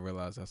 And then I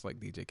realized that's like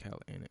DJ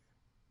Khaled in it.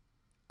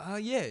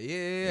 Yeah. In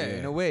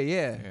Yeah. a way,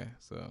 yeah. Yeah.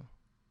 So,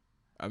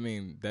 I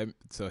mean that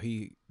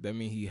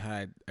mean he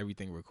had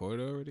everything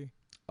recorded already.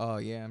 Oh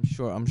yeah,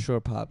 I'm sure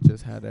Pop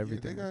just had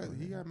everything. Yeah, recorded.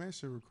 he got mad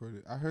shit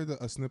recorded. I heard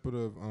a snippet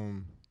of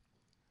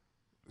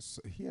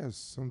he has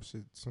some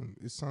shit.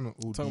 It sounded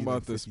OD. Talking like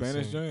about the 50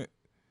 Spanish Cent. joint.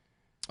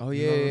 Oh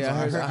You yeah, know what I'm yeah.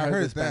 I saying? heard the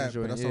that, Spanish but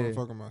joint, that's yeah. what I'm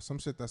talking about. Some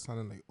shit that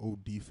sounded like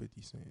OD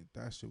 50 Cent.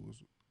 That shit was.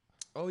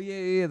 Oh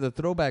yeah. The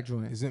throwback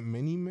joint. Is it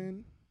Many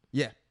Men?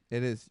 Yeah,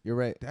 it is. You're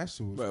right. That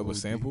shit was. But it was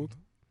OD. sampled.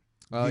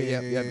 Oh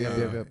yep.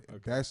 Okay.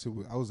 That shit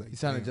was. I was like, He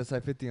sounded damn. just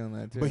like 50 on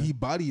that too. But he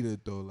bodied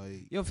it though,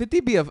 like. Yo, 50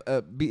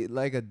 be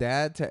like a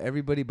dad to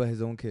everybody but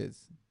his own kids.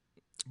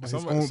 But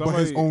Somebody-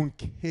 his own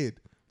kid.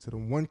 To the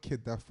one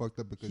kid that fucked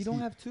up because He don't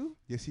have two.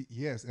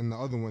 Yes, and the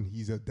other one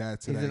he's a dad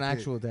to He's that an kid.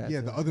 actual dad Yeah,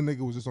 to the that. other nigga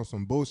was just on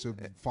some bullshit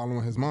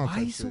following his mom. Why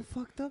type he so shit.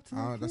 fucked up to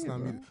that That's kid, not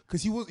bro? me.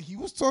 Cause he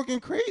was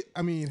talking crazy.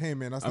 I mean, hey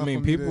man, that's I not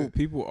mean, for me people to-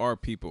 people are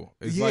people.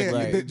 It's yeah, like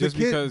right. the just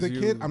kid, because the you,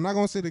 kid. I'm not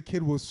gonna say the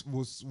kid was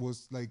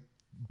like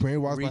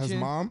brainwashed by his Reaching?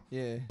 mom,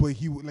 Yeah. but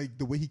he like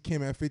the way he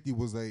came at 50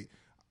 was like,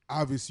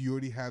 obviously you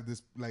already have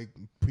this like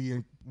pre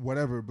and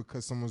whatever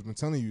because someone's been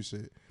telling you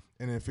shit,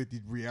 and then 50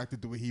 reacted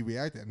the way he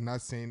reacted. I'm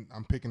not saying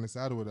I'm picking this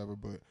out or whatever,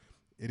 but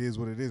it is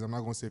what it is. I'm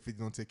not gonna say 50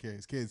 don't take care of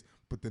his kids,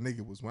 but the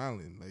nigga was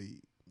wilding.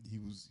 Like he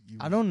was.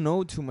 I don't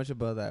know too much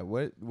about that.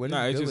 What is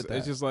Nah, good with that?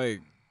 it's just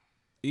like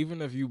even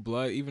if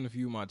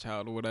you my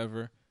child or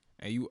whatever,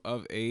 and you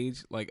of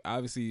age, like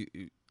obviously,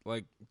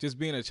 like just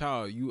being a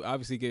child, you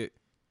obviously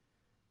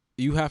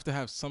you have to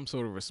have some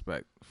sort of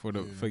respect for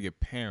for your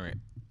parent.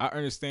 I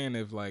understand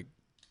if like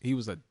he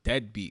was a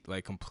deadbeat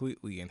like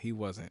completely, and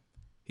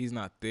he's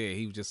not there.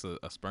 He was just a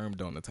sperm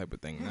donor type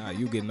of thing. Nah,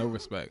 you get no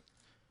respect.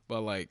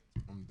 But like,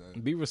 I'm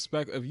dead. be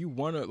respect if you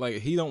want to. Like,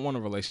 he don't want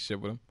a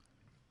relationship with him,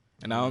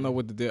 and I don't know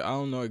what the deal. I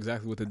don't know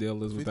exactly what the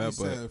deal is with 50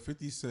 that. But said,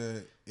 50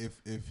 said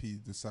if he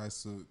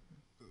decides to,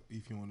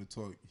 if you want to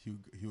talk,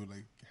 he would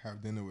like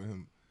have dinner with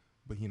him,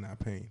 but he not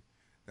paying.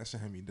 That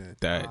shit had me dead.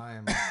 That I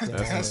am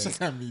That shit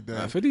had me nah,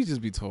 dead. 50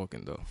 just be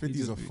talking though.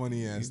 50's a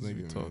funny ass he just be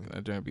nigga, talking. man.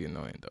 That joint be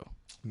annoying though.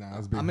 Nah,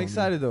 it's big. I'm homie.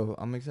 excited though.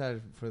 I'm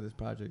excited for this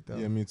project though.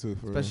 Yeah, me too.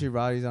 For Especially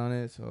Roddy's on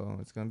it, so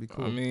it's gonna be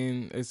cool. I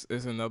mean, it's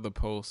another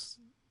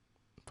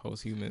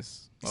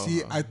posthumous.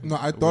 See, I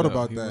thought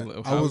about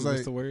that. I was what's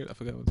like, the word? I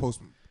forgot. What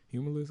post.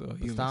 humulus or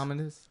humus?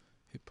 Posthumous?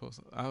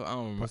 I don't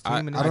remember.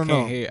 Posthumous? I don't can't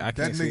know. hear. I That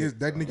can't see nigga, it.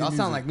 that nigga. Y'all music.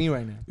 sound like me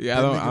right now. Yeah,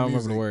 That I don't nigga remember the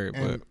music. word,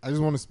 And but I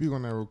just want to speak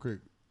on that real quick.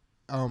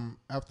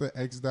 After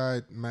X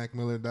died, Mac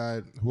Miller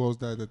died. Who else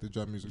died that did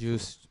drop music?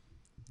 Juice. For?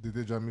 Did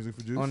they drop music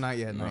for Juice? Oh, not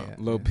yet, no, not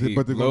yet. Lil Yeah. Peep,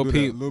 But they're gonna Lil do that.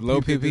 Peep, Lil Lil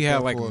Peep, they Peep. He did had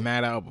that like for-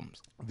 mad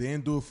albums. They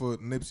didn't do it for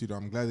Nipsey though.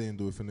 I'm glad they didn't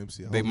do it for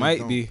Nipsey. They might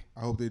don't. be.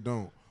 I hope they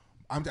don't.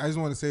 I just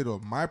want to say though,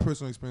 my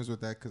personal experience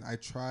with that, because I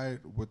tried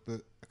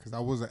because I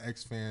was an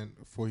X fan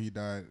before he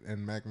died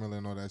and Mac Miller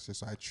and all that shit.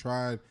 So I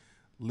tried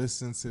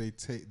listening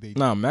to they.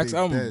 Nah, Mac's they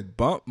album dead.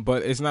 bump,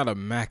 but it's not a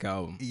Mac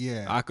album.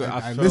 Yeah, I feel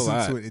listened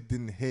that. to it. It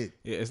didn't hit.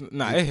 Yeah,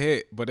 it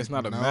hit, but it's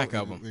not a No, Mac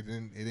album. It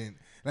didn't.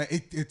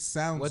 Like it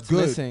sounds What's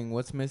good. missing?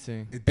 What's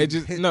missing? It didn't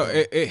just hit, no, though.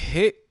 it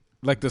hit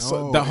like the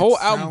No, the whole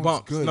it album sounds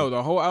bumps. good. No,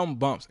 the whole album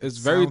bumps. It's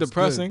very Sounds good,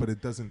 depressing. but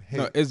it doesn't hit.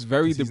 No, it's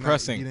very 'Cause he's not-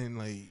 depressing. he didn't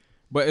like.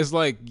 But it's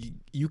like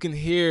you can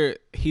hear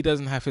he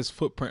doesn't have his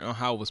footprint on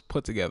how it was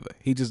put together.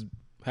 He just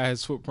had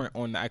his footprint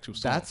on the actual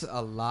song. That's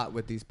a lot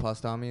with these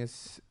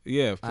posthumous.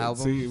 yeah.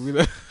 albums. See,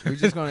 We're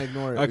just gonna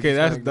ignore it. We're Okay, just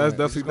that's gonna ignore it. We're just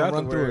gonna definitely not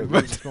run the through word, it.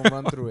 We're but- just gonna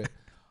run through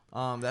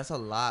it. That's a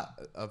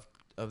lot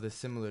of the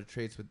similar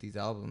traits with these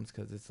albums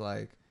because it's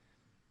like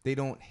they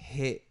don't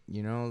hit,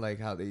 you know, like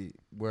how they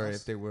were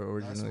if they were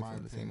originally my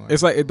from the same opinion. artist.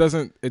 It's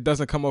like it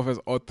doesn't come off as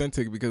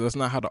authentic because that's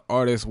not how the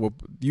artist will.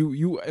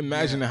 You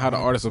imagine Yeah, how the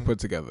artist will 100%. put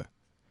together.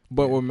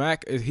 But with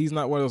Mac, he's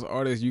not one of those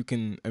artists you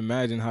can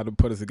imagine how to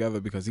put it together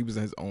because he was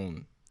in his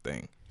own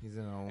thing. He's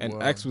in a And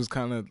world. X was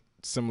kind of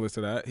similar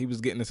to that. He was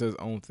getting into his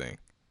own thing.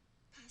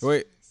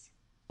 Wait,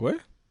 what?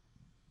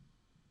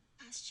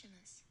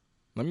 Posthumous.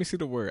 Let me see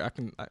the word. I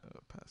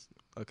pass.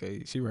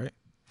 Okay, she right.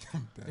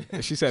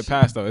 That- She said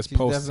past though. It's she's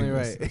definitely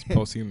posthumous. right. It's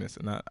posthumous,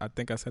 and I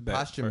think I said that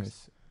first.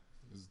 posthumous.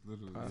 It's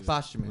literally, yeah.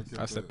 Posthumous. Look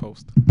I at said the-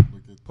 post.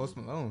 look at Post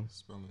the Malone.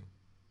 spelling.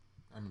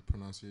 I mean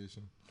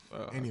pronunciation.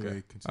 Okay.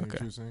 Anyway, continue what Okay.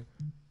 you were saying.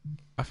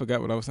 I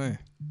forgot what I was saying.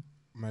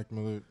 Mac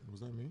Miller, was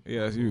that me?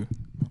 Yeah, that's you.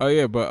 Oh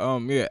yeah, but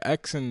yeah,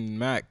 X and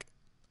Mac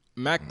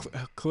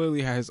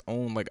clearly has his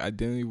own like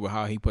identity with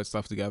how he puts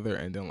stuff together,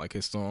 and then like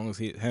his songs,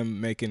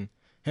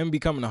 him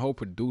becoming a whole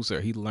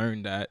producer. He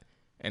learned that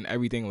and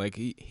everything. Like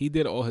he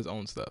did all his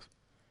own stuff,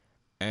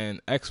 and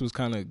X was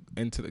kind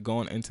of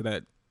going into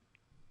that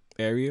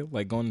area,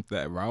 like going into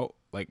that route.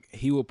 Like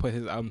he would put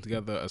his album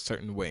together a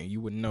certain way, and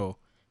you would know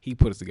he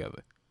put it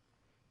together.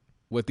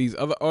 With these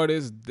other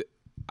artists,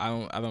 I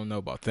don't know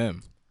about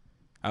them.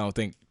 I don't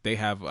think they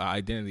have an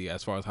identity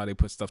as far as how they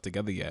put stuff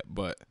together yet,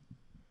 but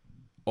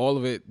all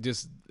of it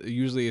just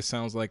usually it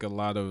sounds like a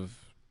lot of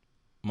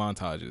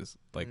montages,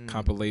 like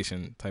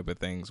compilation type of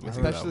things with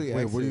his Especially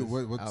album. Wait, X's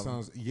what album.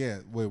 sounds? Yeah,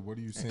 wait, what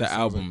are you saying? The sounds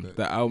album, like that?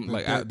 the album,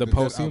 like the dead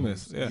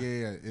posthumous. albums. Yeah.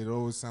 Yeah. It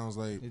always sounds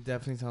like It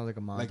definitely sounds like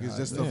a montage. Like, it's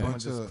just a Someone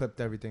bunch just of- clipped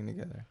everything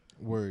together.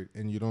 word,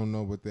 and you don't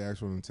know what the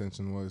actual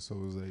intention was. So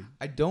it was like,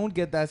 I don't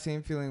get that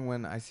same feeling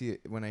when I see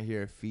it when I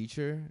hear a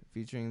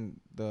featuring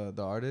the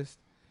artist,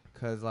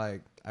 cause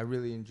like I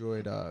really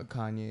enjoyed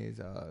Kanye's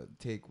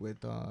take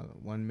with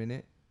 1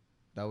 Minute.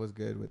 That was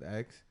good with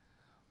X.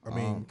 I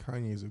mean,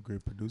 Kanye is a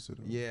great producer,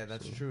 though. Yeah,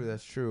 that's so. true.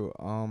 That's true.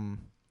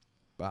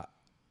 But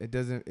it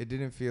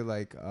didn't feel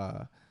like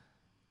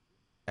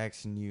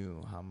X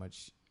knew how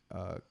much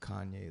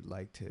Kanye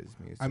liked his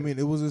music. I mean,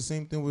 it was the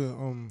same thing with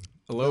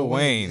Lil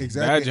Wayne.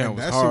 Exactly, That joint and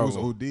was that horrible. shit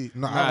was OD.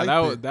 No, Nah, I that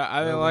liked was it. that. I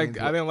didn't Lil like. Wayne's-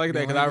 I didn't like that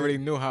You because don't I like already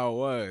it? knew how it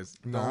was.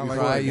 No, I Don't like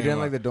cry. it. You didn't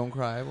like the Don't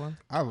Cry one?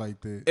 I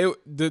liked it.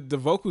 The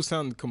vocals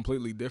sound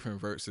completely different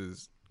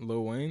versus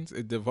Lil Wayne's.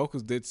 The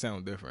vocals did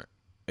sound different.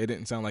 It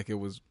didn't sound like it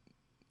was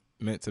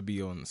meant to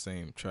be on the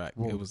same track.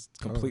 Well, it was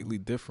duh. completely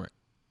different.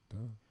 Duh.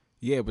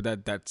 Yeah,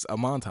 but that's a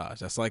montage.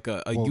 That's like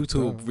a Well,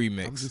 YouTube duh.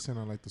 remix. I'm just saying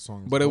I like the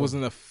song. But it was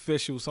an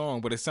official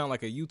song. But it sounded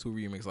like a YouTube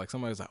remix. Like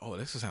somebody's like, "Oh,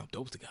 this will sound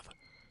dope together."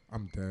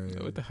 I'm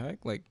dead. What the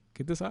heck? Like,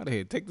 get this out of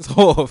here. Take this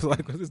off.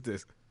 Like, what is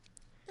this?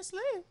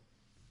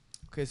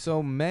 Okay,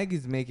 so Meg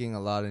is making a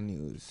lot of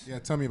news. Yeah,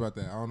 tell me about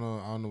that. I don't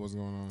know what's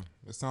going on.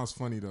 It sounds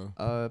funny though.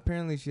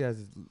 Apparently she has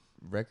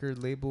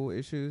record label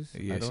issues.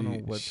 Yeah, I don't know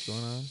what's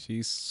going on.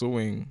 She's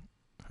suing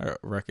her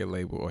record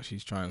label, or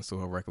she's trying to sue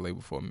her record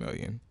label for $1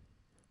 million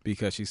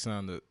because she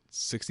signed a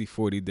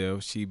 60-40 deal.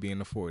 She being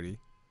the 40,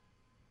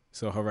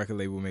 so her record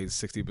label made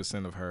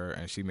 60% of her,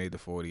 and she made the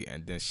 40,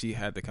 and then she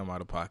had to come out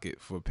of pocket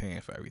for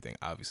paying for everything.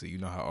 Obviously, you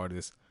know how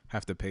artists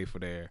have to pay for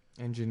their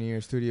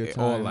Engineer, studio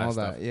all time, that all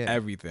stuff, that. Yeah.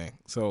 everything.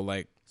 So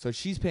like So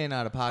she's paying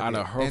out of pocket. out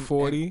of her and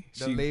 40, the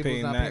she's label's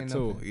paying not that paying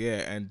too. nothing.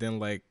 Yeah, and then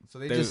like So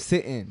they there's- just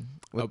sitting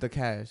with Uh, the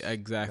cash.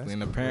 exactly, That's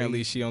and apparently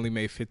crazy. she only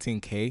made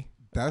 15K.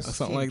 That's or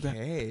something like that.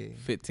 15K.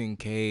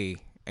 15K,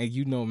 and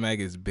you know Meg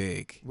is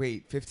big.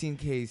 Wait,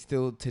 15K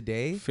still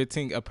today?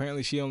 15.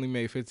 Apparently, she only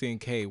made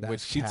 15K, which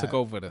That's she cap. took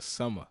over the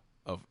summer.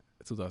 of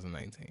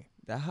 2019.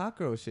 That hot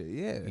girl shit,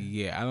 yeah.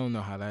 Yeah, I don't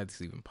know how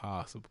that's even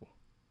possible.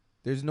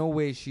 There's no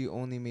way she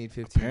only made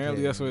 15K.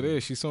 Apparently, that's what it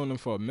is. She's suing them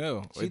for $1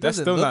 million. She That's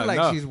doesn't still look not like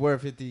enough. she's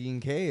worth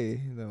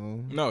 15K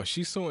though. No,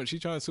 she's suing.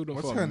 She's trying to sue them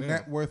What's for her $1 million.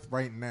 net worth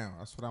right now?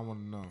 That's what I want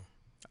to know.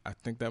 I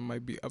think that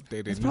might be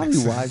updated. That's probably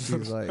next why season.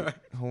 she's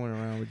like hoeing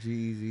around with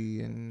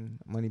G-Eazy and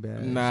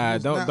Moneybagg. Nah, She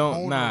was not don't,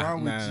 hoeing nah,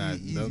 around with nah,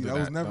 G-Eazy. don't do That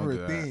was that. never Don't a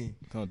do that. thing.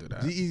 Don't do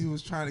that. G-Eazy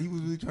was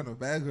really trying to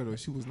bag her though.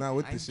 She was not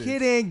with I'm this shit.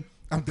 kidding.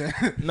 I'm dead.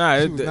 Nah,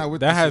 She was not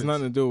with that the has shits.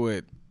 nothing to do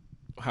with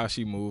how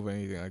she move or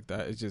anything like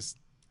that. It's just,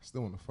 I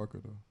still want to fuck her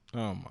though.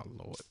 oh my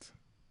lord.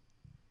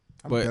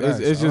 I'm But dead it's- ass.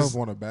 it's I just- don't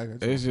want to bag her. I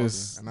it's wanna fuck her.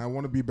 just- and I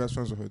want to be best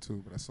friends with her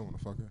too. But I still want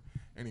to fuck her.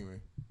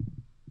 Anyway.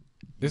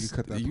 It's,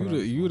 cut that you part the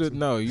out if you you want the to.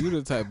 no you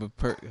the type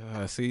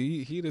of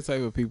see he the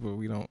type of people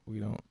we don't We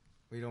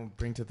don't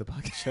bring to the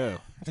podcast.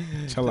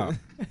 chill out.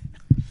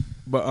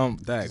 But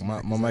Dag, Just my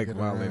mad 'cause I mic get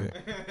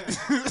violated.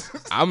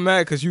 I'm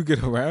mad because you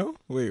get around.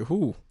 Wait,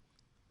 who?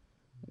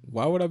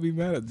 Why would I be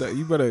mad at that?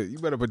 You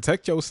better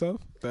protect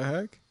yourself. The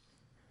heck,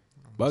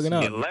 bugging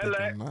out. I think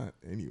I'm not.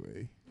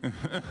 Anyway.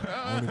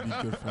 I want to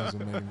be good friends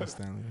with Megan Thee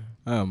Stallion.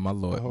 Oh my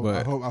lord!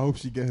 I hope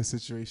she get her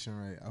situation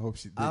right. I hope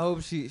she. I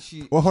hope she.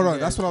 Well, hold on. yeah,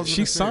 That's what I was. she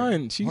gonna say.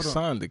 signed. She Hold on.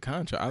 signed the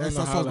contract. I don't That's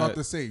know what I how was about that.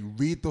 to say.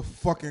 Read the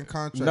fucking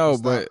contract. No, and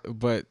stop.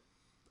 but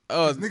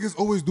 'Cause niggas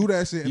always do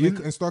that shit and,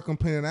 You- and start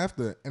complaining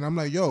after. And I'm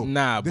like, yo,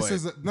 Nah, this but-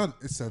 is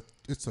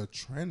it's a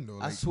trend though.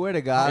 I Like, swear to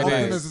how God, It often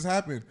is. does this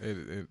happen?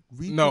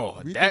 Read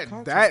the that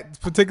contract.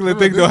 particular No,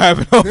 thing this- don't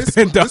happen often.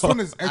 This dog. one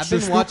is I've extra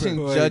been stupid. watching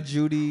Like- Judge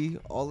Judy,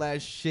 all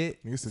that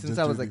shit Nigga said since Judge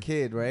I was a Judy.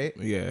 kid, right?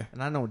 Yeah,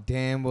 And I know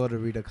damn well to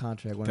read a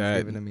contract when That- it's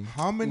given to me.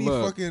 How many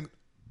Look. fucking?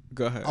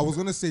 go ahead. I was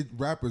gonna say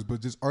rappers, but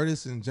just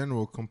artists in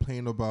general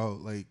complain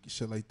about like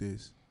shit like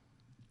this,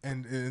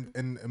 and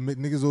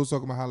niggas always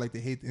talking about how like they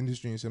hate the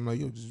industry and shit. I'm like,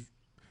 yo, just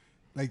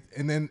like,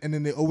 and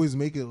then they always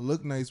make it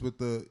look nice with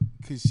the,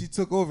 cause she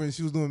took over and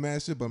she was doing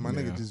mad shit, but my Yeah.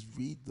 nigga just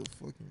read the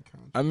fucking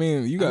contract. I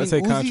mean, you gotta I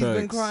take mean, Uzi's contracts.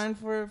 been crying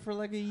for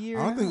like a year.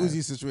 I don't think and a half.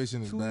 Uzi's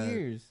situation is 2 bad.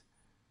 years.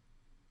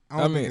 I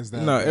don't think it's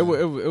that. no, bad.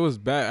 it was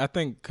bad. I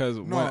think because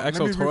No, when let me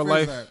EXO tour rephrase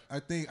life, that. I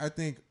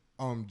think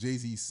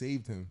Jay-Z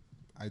saved him.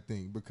 I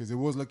think because it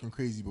was looking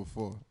crazy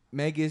before.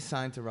 Meg is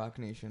signed to Rock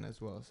Nation as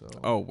well. So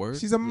oh word.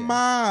 She's a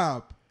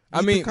mob. I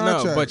Read the mean, no,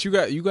 contract. but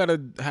you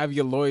gotta have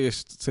your lawyer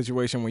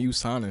situation when you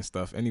signing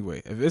stuff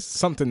anyway. If it's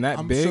something that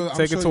I'm big, sure- I'm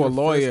take sure it to a your first-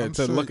 lawyer I'm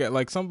to sure- look at,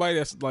 like somebody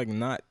that's like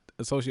not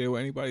associated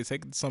with anybody.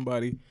 Take it to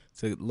somebody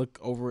to look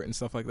over it and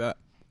stuff like that.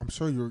 I'm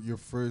sure your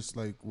first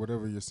like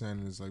whatever you're saying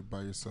is like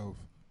by yourself.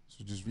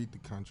 So just read the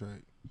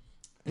contract.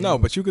 No,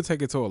 but you could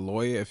take it to a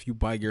lawyer if you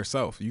by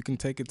yourself. You can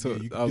take it to Yeah,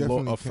 you a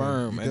definitely a can.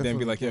 firm You and then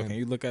be definitely like, yo, can. can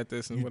you look at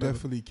this and You whatever.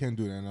 definitely can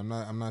do that, and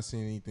I'm not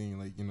saying anything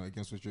like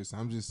against what you're saying.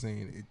 I'm just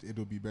saying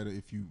it'll be better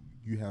if you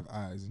have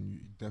eyes and you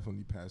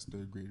definitely pass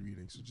third grade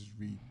reading. So just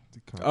read the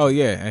contract. Oh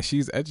yeah, and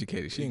she's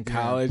educated. She in Yeah,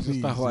 college and please,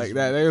 stuff just like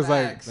that. They was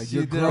like, Facts. like, You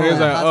you're did grown. all that It's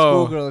like, high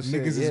oh, school girl shit.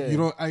 Niggas, yeah. is, you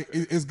don't.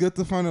 It's good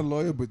to find a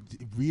lawyer, but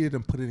read it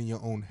and put it in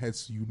your own head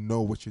so you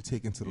know what you're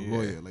taking to the Yeah.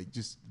 lawyer. Like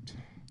just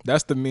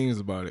that's the memes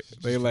about it.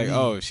 They Just like, read.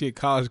 oh, she a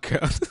college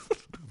girl.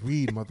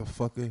 read,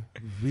 motherfucker.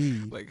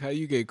 Read. Like how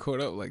you get caught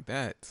up like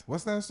that?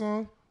 What's that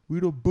song?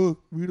 Read a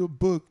book. Read a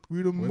book.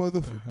 Read a What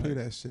motherfucker. the Play heck?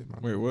 that shit,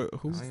 man. Wait, what?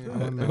 Who's I that?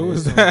 don't know. Who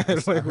is It's that? I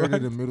Like, heard it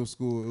what? in middle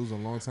school. It was a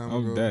long time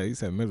I'm ago. dead. He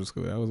said middle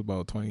school. That was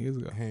about 20 years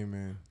ago. Hey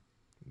man,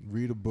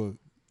 read a book.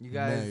 You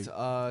guys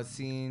Meg.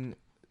 seen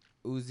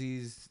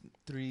Uzi's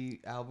 3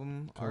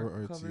 album Cover art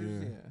arts,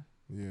 covers? yeah.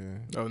 Yeah.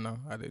 Oh no,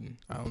 I didn't.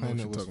 I don't know what Planet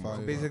you're was talking fire.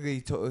 about. Basically,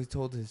 he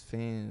told his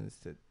fans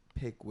to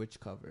pick which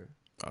cover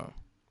Oh.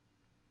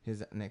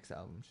 his next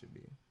album should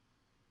be.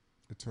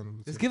 Eternal.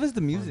 Just give us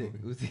the music,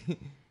 Finally. Uzi.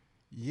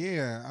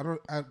 Yeah, I'm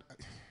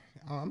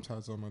tired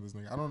of talking about this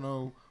nigga. I don't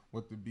know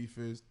what the beef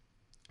is.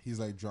 He's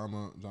like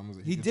drama's.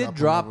 He can did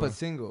drop whenever. a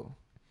single.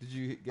 Did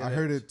you get I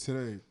heard it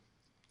today.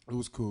 It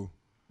was cool.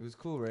 It was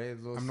cool, right?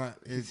 I'm not-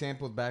 He it-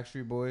 sampled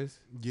Backstreet Boys.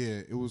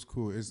 Yeah, it was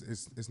cool.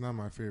 It's not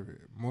my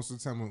favorite. Most of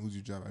the time when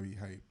Uzi drop, I be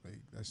hype. Like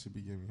that should be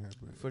getting me hype.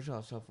 But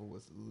Footshot Shuffle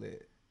was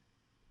lit.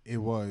 it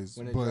was.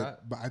 When it but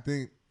dropped? but I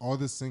think all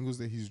the singles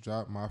that he's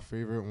dropped, my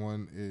favorite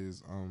one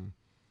is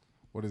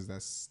what is that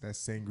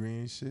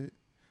Sangrian shit?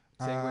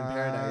 Sanguine I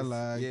Paradise.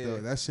 like Yeah.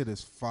 that shit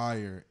is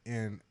fire.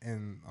 And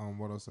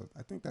what else?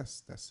 I think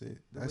that's it.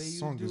 The That way you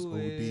song is do OD.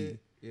 it.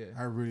 Yeah.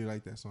 I really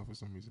like that song for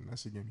some reason. That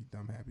shit get me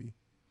dumb happy.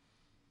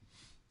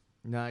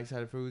 Not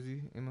excited for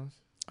Uzi, Amos?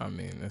 I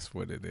mean, that's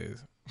what it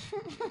is.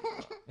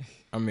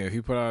 I mean, if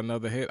he put out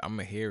another hit, I'm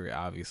gonna hear it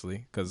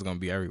obviously because it's gonna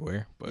be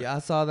everywhere. But Yeah, I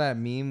saw that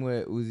meme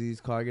with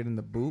Uzi's car getting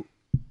the boot.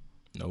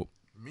 nope.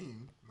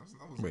 Meme?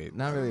 Wait.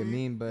 Not really a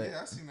meme, but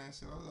yeah, I seen that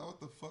shit. I was like, what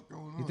the fuck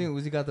going on? you think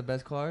Uzi got the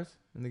best cars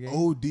in the game?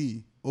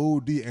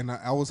 OD, and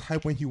I was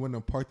hyped when he went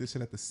and parked this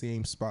shit at the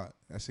same spot.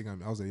 That shit got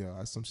me. I was like, yo,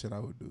 that's some shit I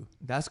would do.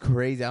 That's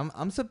crazy.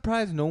 I'm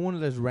surprised no one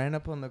just ran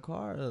up on the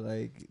car.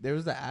 Like there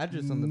was the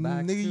address on the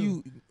back. Nigga,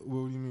 too.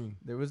 what do you mean?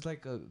 There was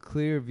like a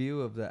clear view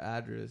of the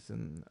address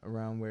and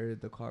around where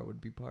the car would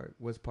be parked.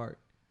 Was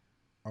parked.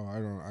 Oh, I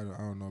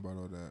don't know about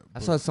all that. I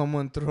saw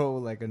someone throw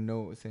like a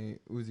note saying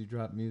Uzi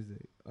drop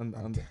music on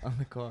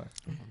the car.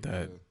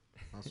 That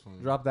That's funny.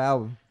 Drop the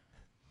album.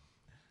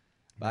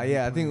 But Nah, yeah, he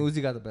I think playing.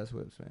 Uzi got the best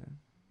whips, man.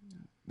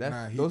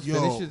 Those Yo,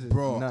 finishes is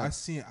bro,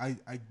 nuts. I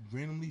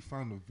randomly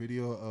found a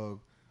video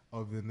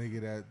of the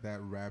nigga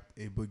that rapped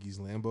A Boogie's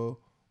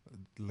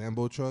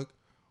Lambo truck.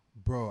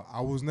 Bro,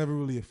 I was never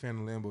really a fan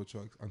of Lambo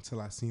trucks until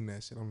I seen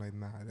that shit. I'm like,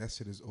 nah, that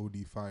shit is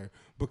OD fire.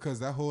 Because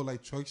that whole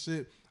like truck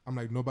shit, I'm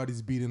like,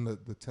 nobody's beating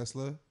the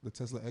Tesla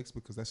X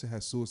because that shit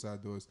has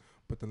suicide doors.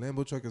 But the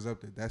Lambo truck is up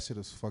there. That shit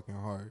is fucking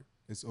hard.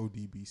 It's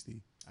OD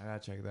beastie. I gotta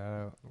check that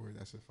out. Word,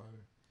 that shit fire.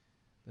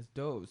 That's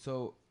dope.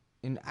 So,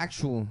 in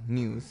actual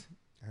news,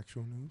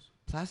 Actual news?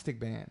 plastic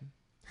ban.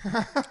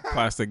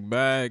 plastic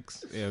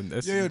bags. Yeah,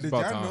 that's Yo, it's did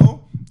about y'all time.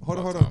 know? Hold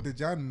About on. time. Did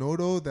y'all know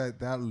though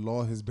that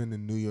law has been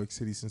in New York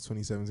City since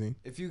 2017?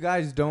 If you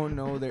guys don't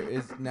know, there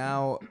is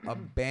now a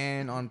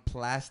ban on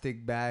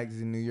plastic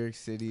bags in New York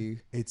City.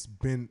 It's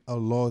been a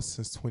law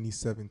since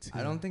 2017.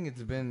 I don't think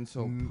it's been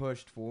so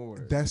pushed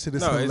forward. That shit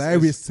is No, it's-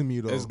 hilarious to me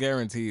though. It's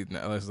guaranteed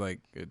now. It's like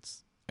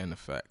it's in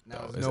effect. Now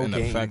Though. it's It's no in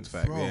effect games,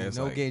 fact. bro. Yeah, it's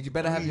no like, gauge. You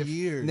better have your 20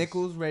 years.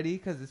 nickels ready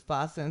because it's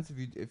 5 cents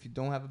if you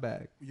don't have a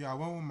bag. Yeah, I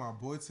went with my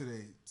boy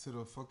today to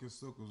the fucking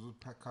circles. We was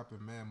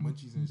copping mad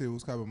munchies and shit. We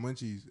was copping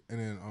munchies, and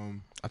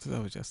then I thought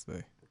that was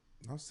yesterday.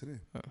 that was today.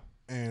 Oh.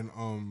 And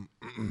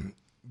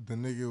the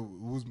nigga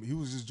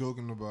was just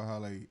joking about how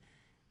like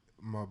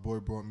my boy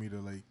brought me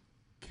to like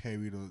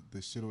carry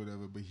the shit or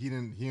whatever, but he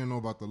didn't know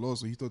about the law,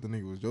 so he thought the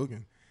nigga was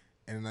joking.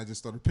 And then I just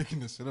started picking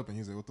this shit up, and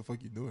he's like, "What the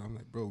fuck you doing?" I'm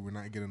like, "Bro, we're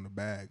not getting the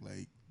bag.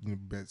 Like, you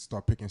better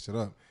start picking shit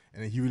up."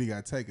 And then he really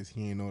got tight because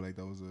he ain't know like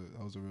that was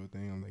a real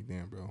thing. I'm like,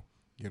 "Damn, bro,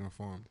 get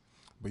informed."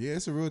 But yeah,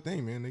 it's a real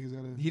thing, man. Niggas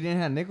gotta. He didn't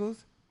have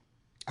nickels?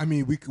 I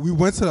mean, we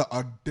went to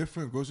a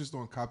different grocery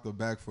store and copped a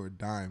bag for a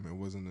dime. It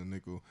wasn't a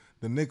nickel.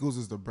 The nickels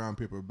is the brown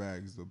paper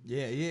bags.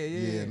 Yeah.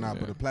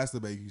 But the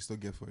plastic bag you can still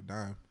get for a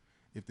dime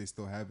if they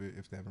still have it,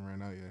 if they haven't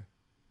ran out yet.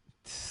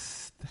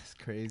 That's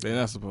crazy. They're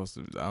not supposed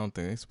to. I don't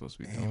think they're supposed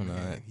to be doing that.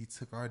 Man, he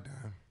took our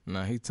dime.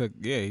 Nah, he took.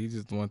 Yeah, he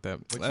just want that.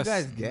 What you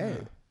guys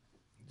get?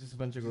 Just a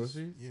bunch of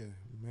groceries? Yeah,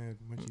 man,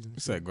 munchies. You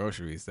said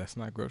groceries. That's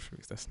not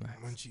groceries. That's snacks.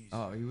 Munchies.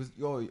 Oh, he was.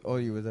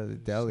 You was at the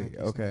deli. Snacky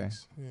Okay.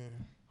 snacks.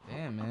 Yeah.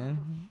 Damn,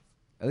 man.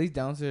 At least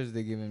downstairs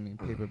they giving me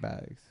paper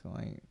bags, so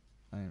I ain't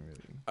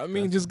really. I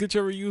mean, just get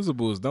your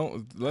reusables.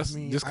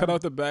 Just cut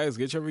out the bags.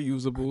 Get your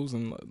reusables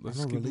and I let's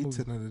don't keep it relate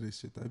moving. to none of this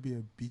shit. I'd be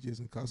at BJ's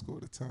and Costco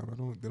at the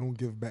time. They don't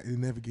give back. They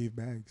never gave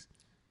bags.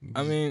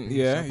 I mean,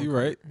 yeah, you're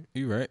right.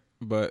 You're right.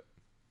 But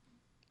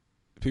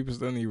people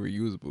still need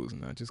reusables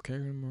and not just carry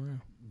them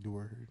around. The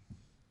word.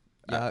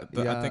 I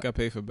think I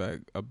paid for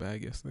a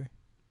bag yesterday.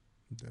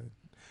 Dead.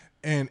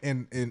 And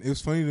it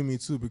was funny to me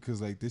too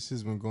because like this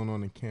has been going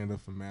on in Canada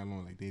for mad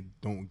long. Like they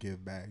don't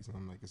give bags. And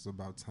I'm like, it's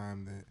about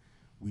time that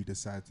we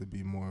decide to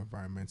be more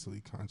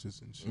environmentally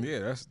conscious and shit.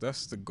 Yeah,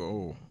 that's the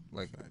goal.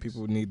 Like Facts.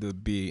 people need to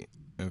be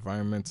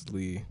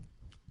environmentally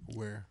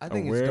Where I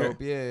think aware it's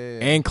dope. Yeah.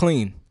 and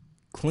clean.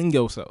 Clean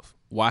yourself.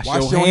 Wash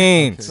Wash your your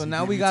hands. hands. So Okay.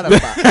 now You we give gotta me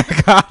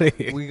buy. Got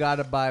it. We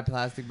gotta buy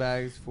plastic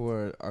bags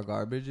for our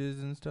garbages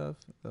and stuff,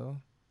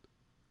 though.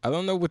 I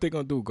don't know what they're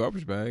gonna do with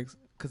garbage bags.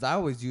 Cause I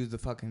always use the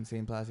fucking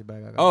same plastic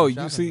bag. I got Oh, from you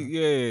shopping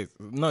see,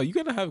 from. yeah. No, you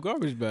gotta have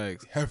garbage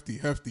bags. hefty.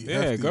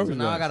 Yeah, garbage So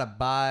now I bags. gotta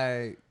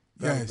buy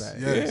garbage Yes,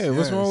 bags. yes. Yeah,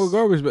 what's wrong with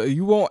garbage bags?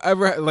 You won't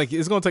ever like.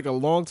 It's gonna take a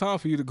long time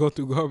for you to go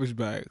through garbage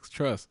bags.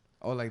 Trust.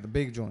 Oh, like the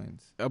big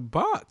joints. A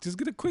box. Just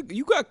get a quick.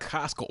 You got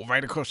Costco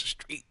right across the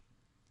street.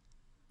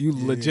 You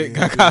Yeah, legit yeah,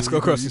 got yeah, Costco you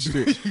across do, the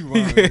you do. street. You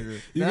wild, nigga. You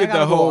Then I get gotta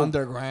the go whole.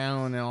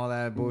 underground and all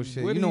that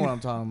bullshit. What You do know you- what I'm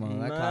talking about?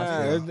 That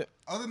Nah, Costco.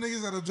 Other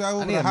niggas gotta drive I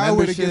over need the a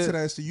highway to get membership. to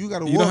that shit. You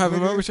gotta You walk. don't have a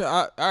nigga. membership.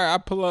 All right, I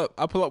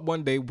pull up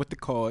one day with the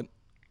card,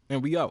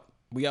 and we out.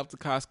 We out to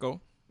Costco,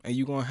 and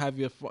you gonna have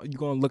your fun. You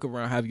gonna look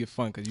around, have your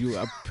fun, because you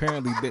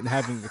apparently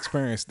haven't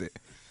experienced it.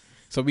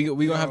 So we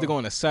gonna have to go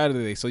on a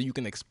Saturday so you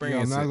can Yeah, I'm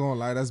experience not it. gonna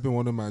lie. That's been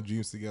one of my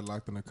dreams to get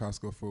locked in a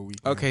Costco for a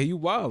weekend. Okay, you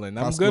wildin'.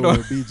 I'm Costco good or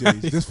on.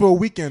 BJ's. Just for a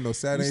weekend though. You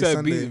Saturday, said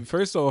Sunday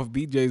first off,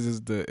 BJ's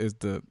is the is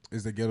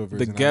the ghetto the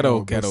version. I ghetto- know,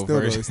 but ghetto still, though,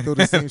 version. it's still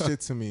the same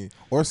shit to me.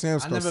 Or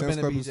Sam's I've Club. never Sam's been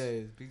to Club is,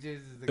 BJ's. BJ's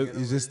is the ghetto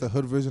is just the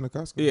version. hood version of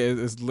Costco.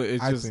 yeah.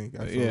 It's I just think,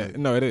 I feel yeah. like.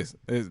 No, it is.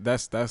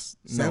 That's Sam's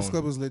known.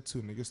 Club is lit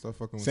too. Niggas start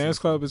fucking with Sam's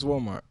Club is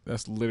Walmart.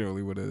 That's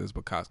literally what it is,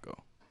 but Costco.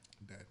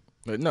 Dead.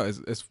 But no,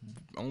 it's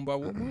owned by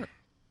Walmart.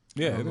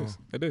 Yeah, I it don't is.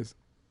 It is.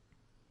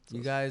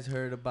 You guys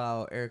heard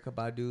about Erykah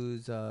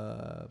Badu's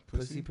pussy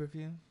Pussy?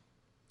 perfume?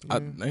 Yeah.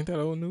 Ain't that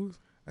old news?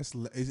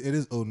 It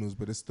is old news,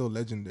 but it's still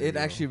legendary. It though.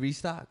 actually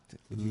restocked.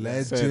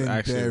 Said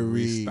actually Legendary.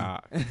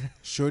 restock.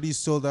 Shorty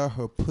sold out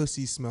her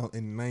pussy smell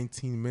in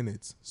 19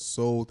 minutes.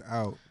 Sold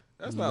out.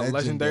 That's not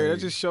legendary. That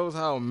just shows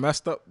how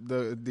messed up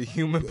the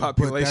human But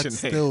population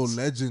that's is. still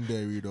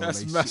legendary though.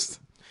 That's like, messed.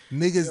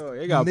 Niggas, Yo,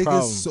 they got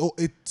problems.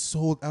 it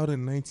sold out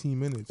in 19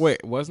 minutes.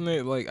 Wait, wasn't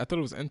it like I thought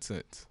it was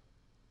incense?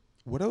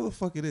 Whatever the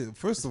fuck it is.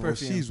 First It's of all,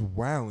 perfume. she's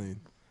wilding.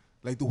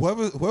 Like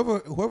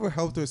whoever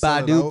helped her sell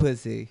it Badu out,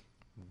 pussy.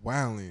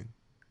 wilding.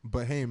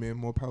 But hey, man,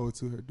 more power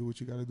to her. Do what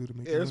you gotta do to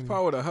make Yeah, it's money.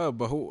 power to her,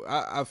 but who?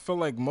 I feel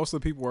like most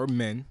of the people are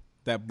men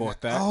that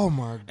bought that. Oh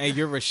my god. And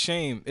you're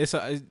ashamed.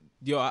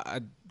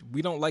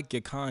 We don't like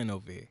your kind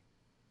over here.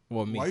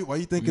 Well, me. Why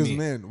you think it's Me.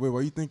 men? Wait,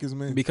 why you think it's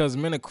men? Because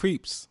men are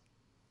creeps.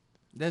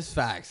 That's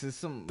facts. It's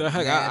some The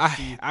heck,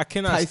 nasty I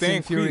cannot Tyson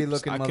stand Fury creeps.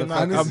 looking I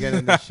motherfuckers cannot.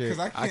 getting this shit.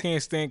 'Cause I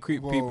can't stand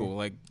creep Well, people.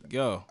 Like,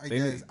 yo, I they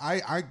guess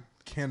I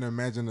can't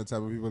imagine the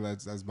type of people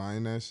that's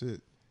buying that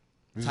shit.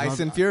 It's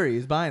Tyson not- Fury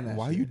is buying that.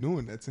 Why shit. you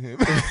doing that to him?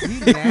 He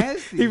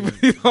nasty. he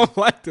really don't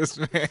like this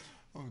man.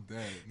 I'm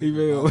dead. He Nigga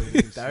really violated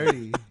this shit.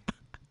 dirty.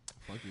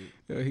 Fuck it.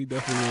 Yeah, he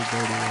definitely is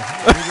dirty. Man.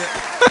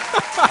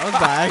 That was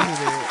by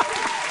accident.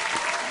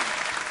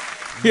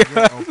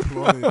 Nigga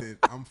applauded it.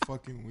 I'm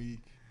fucking weak.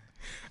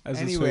 That's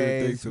his favorite thing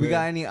Anyways, we today.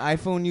 got any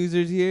iPhone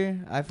users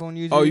here? iPhone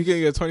users? Oh, you can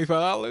get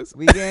 $25.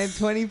 We getting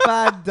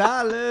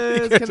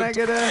 $25. Can I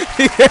get a?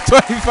 You get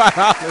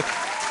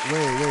 $25 Wait.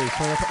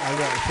 I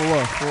got for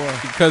what? For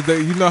what? because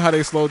you know how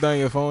they slow down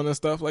your phone and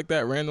stuff like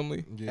that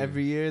randomly. Yeah.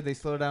 Every year they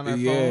slow down our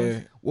Yeah.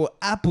 phones. Well,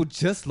 Apple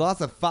just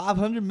lost a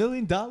 $500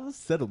 million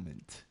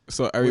settlement.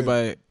 So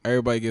everybody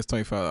gets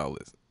 $25.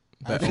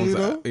 That Actually, owns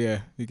though?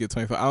 yeah, you get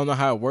 25. I don't know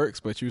how it works,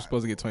 but you're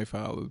supposed to get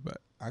 $25 back.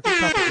 I can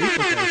cop an eighth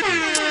of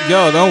that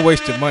Yo, don't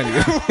waste your money.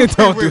 shit.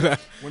 Don't do Wait, that.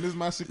 When is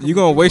my shit? You coming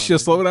gonna through, waste my your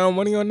nigga? slowdown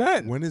money on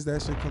that? When is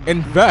that shit coming?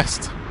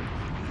 Invest. through?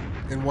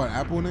 In what?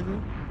 Apple,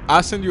 nigga?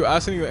 I'll send you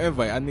an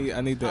invite. I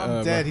need the.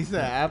 I'm dead. He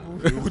said Apple.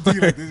 What do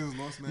you like? They just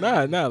lost,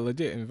 man. Nah,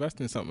 legit. Invest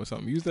in something or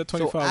something. Use that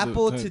 25. So to-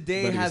 Apple to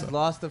today better has yourself.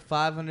 lost a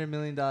 $500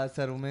 million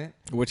settlement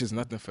Which is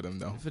nothing for them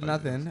though. for But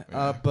nothing.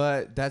 yeah.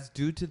 But that's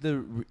due to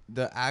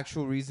the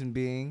actual reason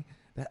being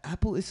that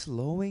Apple is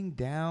slowing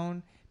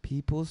down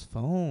people's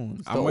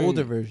phones, the I'm waiting-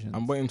 older versions.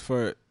 I'm waiting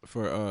for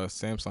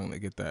Samsung to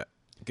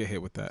get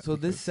hit with that. So this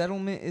because-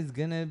 settlement is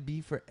gonna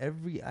be for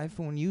every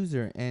iPhone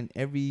user, and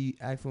every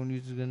iPhone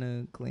user is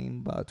gonna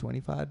claim about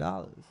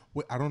 $25.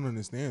 Wait, I don't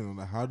understand.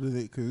 Like, how do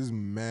they? Because it's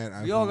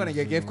mad. We all gonna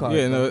get gift cards.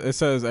 Yeah, no, it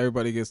says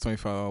everybody gets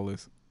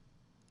 $25.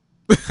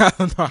 I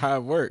don't know how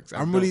it works.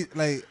 I'm really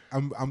like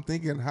I'm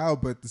thinking how,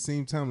 but at the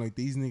same time, like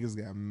these niggas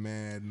got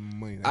mad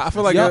money. I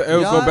feel like Y'all-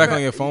 it'll y'all go back ever-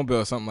 on your phone bill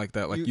or something like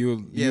that. Like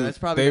Yeah, that's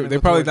probably gonna they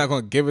go probably towards- not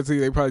gonna give it to you.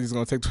 They probably just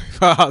gonna take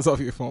 $25 off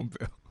your phone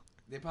bill.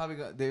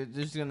 They're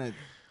just gonna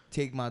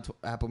take my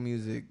Apple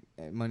Music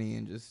money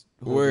and just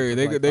hold it Word,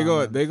 for like they 5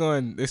 months.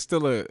 going. It's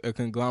still a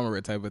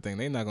conglomerate type of thing.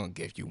 They're not gonna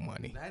give you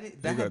money.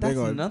 That's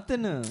gonna-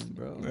 nothing to them,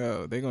 bro.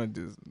 No, they gonna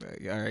just all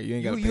right. You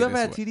ain't got to pay You ever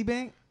this had way- TD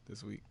Bank?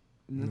 this week.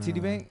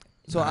 TD Bank.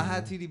 So I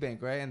had TD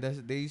Bank, right? And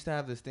they used to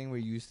have this thing where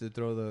you used to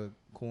throw the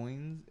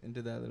coins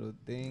into that little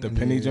thing. The and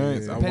penny then-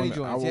 joints. The I penny wanna-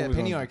 joints, I yeah, always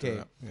penny wanted to do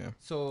arcade. that. Yeah.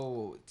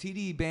 So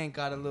TD Bank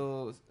got a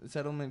little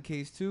settlement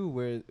case too,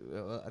 where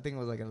I think it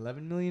was like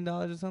 $11 million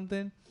or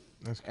something,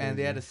 That's crazy. and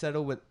they had to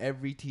settle with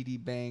every TD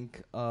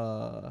Bank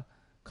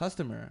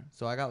customer.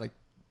 So I got like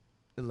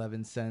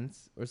 11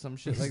 cents or some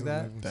shit like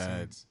that. 11 That-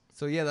 cents.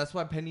 So yeah, that's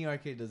why penny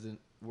arcade doesn't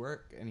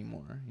work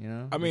anymore. You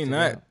know. I mean, It's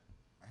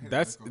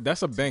that-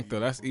 That's a bank though.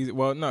 That's easy.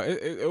 Well, no,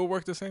 it'll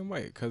work the same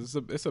way because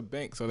it's a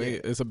bank. So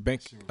it's a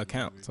bank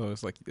account. So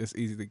it's like it's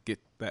easy to get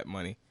that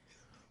money.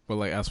 But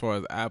like as far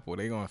as Apple,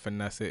 they gonna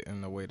finesse it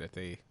in the way that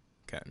they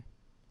can.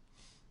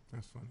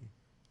 That's funny.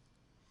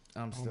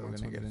 I'm still want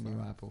gonna get a new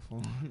 25. Apple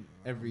phone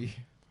every.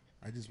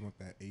 I just want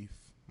that eighth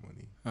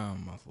money. Oh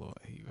my lord,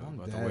 he I'm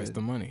about to waste dead.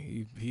 the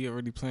money. He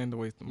already planned to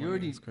waste the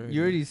money. It's crazy.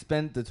 You already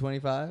spent the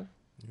 25.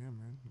 Yeah,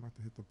 man. I'm about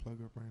to hit the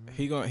plug up right now.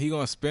 He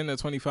gonna spend the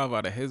 25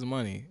 out of his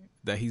money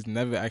that he's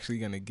never actually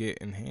gonna get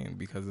in hand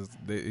because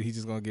he's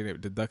just gonna get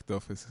it deducted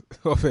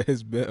off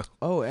his bill.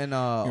 Oh, and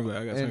He'll be like,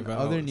 I got in $25.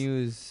 other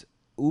news,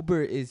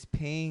 Uber is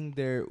paying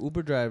their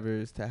Uber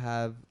drivers to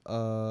have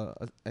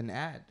an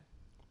ad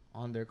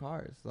on their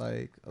cars,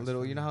 like a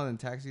little. You know how in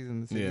taxis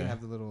in the city Yeah. have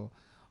the little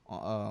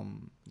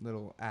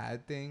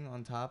ad thing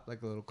on top,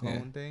 like a little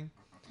cone thing.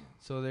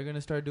 So they're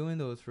gonna start doing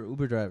those for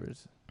Uber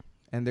drivers,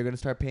 and they're gonna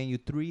start paying you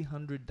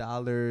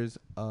 $300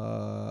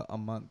 a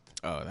month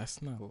Oh,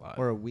 that's not a lot.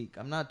 or a week.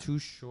 I'm not too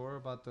sure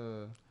about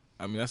the.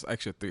 I mean, that's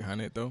extra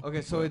 300 though.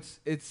 Okay, so But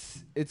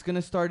it's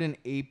gonna start in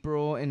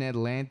April in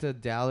Atlanta,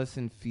 Dallas,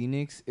 and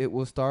Phoenix. It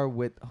will start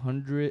with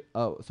it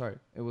will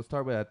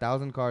start with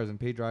 1,000 cars and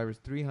pay drivers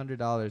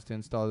 $300 to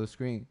install the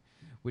screen,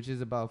 which is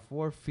about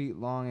 4 feet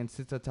long and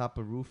sits atop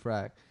a roof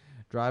rack.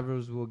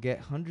 Drivers will get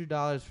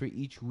 $100 for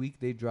each week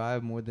they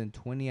drive more than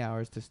 20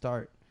 hours to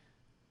start.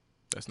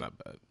 that's not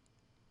bad.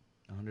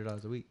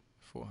 $100 a week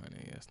 400,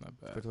 yeah, that's not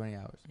for bad. 20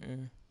 hours. Yeah.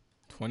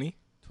 20?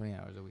 20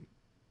 hours a week.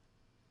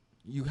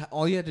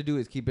 All you have to do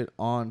is keep it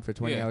on for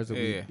 20 Yeah, hours a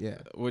week. Yeah.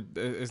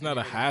 It's not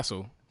a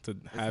hassle to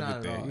have not it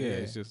at there. all, Yeah, yeah.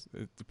 it's just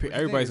you think,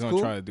 everybody's it's gonna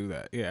cool? try to do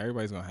that. Yeah,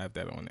 everybody's gonna have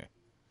that on there.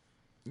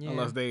 Yeah.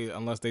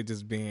 Unless they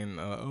just being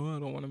I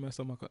don't want to mess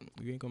up my car.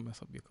 You ain't gonna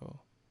mess up your car.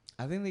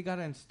 I think they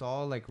gotta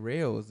install like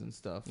rails and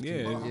stuff. too.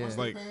 Yeah, How much it's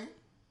they like paying?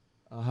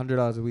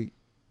 $100 a week.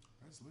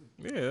 That's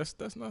lit. yeah,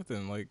 that's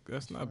nothing. Like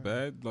that's not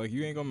bad. Like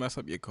you ain't gonna mess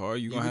up your car.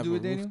 You gonna could have do a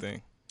it, Daniel? roof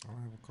thing. I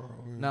don't have a car. I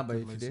don't Nah, have a but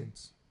good if you did.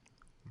 license.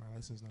 My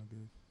license not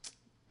good.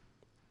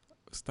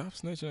 Stop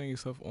snitching on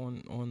yourself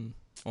on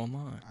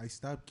online. I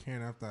stopped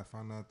caring after I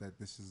found out that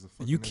this is a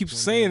fucking You keep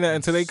agenda, saying that and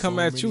until they come so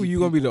at you. many You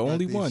gonna be the people got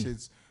only their one.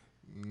 shits-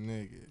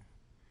 nigga.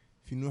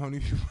 If you knew how many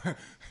people,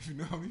 if you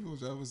knew how many people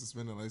drive a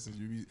suspended license,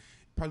 you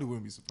probably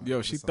wouldn't be surprised.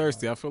 Yo, she That's a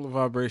thirsty. lot. I feel the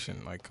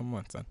vibration. Like, come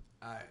on, son.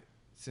 All right.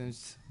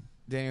 Since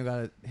Daniel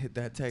got to hit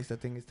that text, I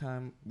think it's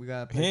time we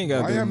got. He ain't Why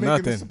got to y'all do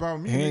making this nothing.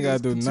 about me? He ain't Niggas got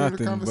to do continue the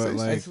nothing. But conversation.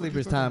 like, It's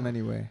sleepers time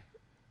anyway.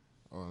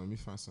 Oh, let me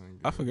find something.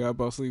 I good. forgot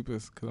about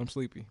sleepers because I'm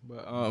sleepy.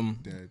 But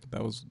Dead.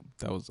 that was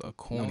a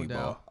corny No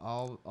ball.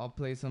 doubt. I'll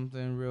play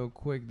something real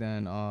quick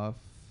then off.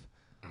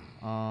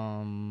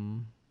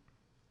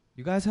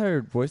 You guys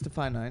heard Royce the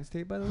 5'9"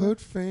 tape by the way? Hood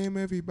fame,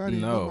 everybody.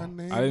 know No,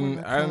 my name I when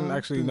didn't. I I didn't come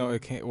actually through. know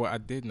it came. Well, I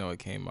did know it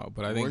came out,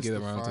 but I didn't Royce get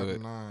the around to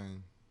it.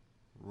 5'9".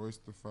 Royce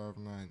the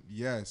 5'9".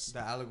 Yes. The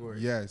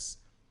allegory. Yes.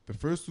 The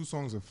first 2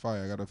 songs are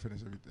fire. I gotta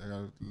finish everything. I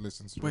gotta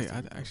listen to. the Wait, rest I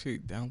of it. actually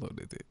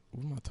downloaded it.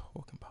 What am I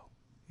talking about?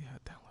 Yeah, I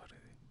downloaded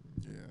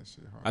it. Yeah, that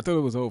shit hard. I thought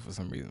it was old for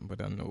some reason,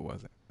 but I know it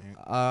wasn't.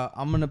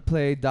 I'm gonna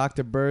play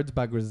Dr. Birds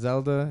by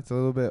Griselda. It's a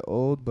little bit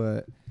old,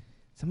 but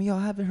some of y'all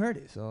haven't heard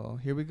it, so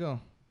here we go.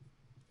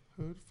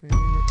 Hood fame.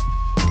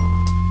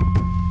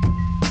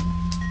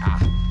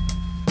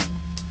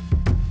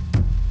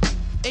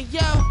 Hey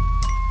yo,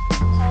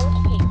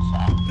 Cold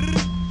pizza.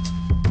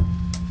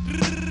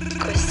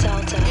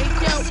 Griselda. hey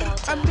yo,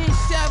 Griselda. I'm in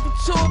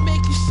Salvatore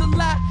making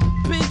salat.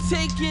 Been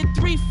taking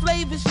 3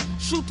 flavors.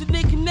 Shoot the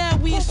nigga now,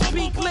 we'll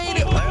speak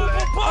later.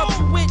 Up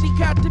in Whitney,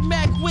 got the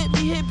Mac with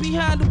me, hid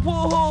behind the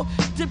Warhol.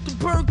 Dip the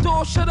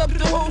Bergdorf, shut up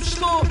the whole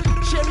store.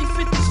 Cherry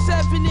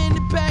 57 in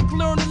the back,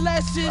 learning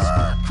lessons.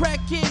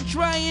 Cracking,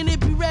 drying it,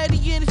 be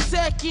ready in a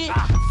second.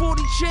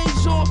 40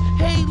 chains on,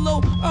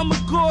 Halo. I'm a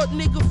god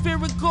nigga, fear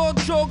a god,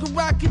 jog a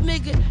rocket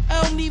nigga.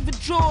 I don't even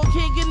jog,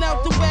 hanging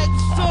out the wagon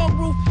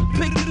sunroof.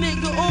 Pick the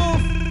nigga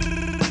off.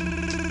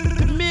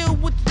 The meal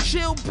with the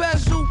chill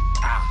bezel.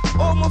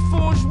 All my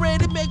phones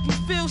red, it make me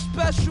feel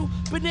special.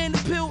 Banana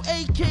pill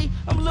AK,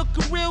 I'm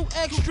looking real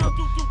extra.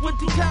 With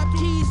the top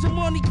keys, I'm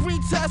on the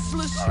green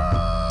Teslas.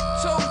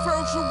 Told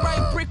Virgil,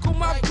 right brick on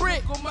my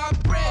brick. Right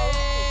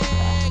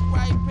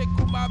brick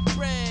on my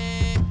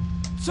brick.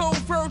 Told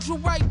Virgil,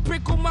 right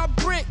brick on my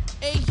brick.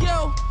 Hey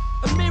yo,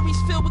 Amiri's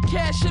filled with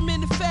cash, I'm in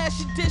the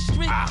fashion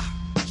district.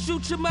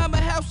 Shoot your mama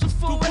house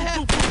full of half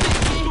a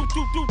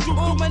ticket.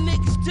 All my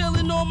niggas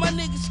dealing, all my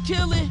niggas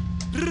killing.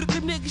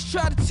 The niggas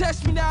try to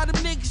test me, now them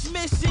niggas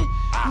missing.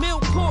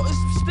 Milk quarters,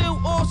 still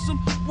awesome.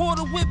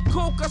 Water whip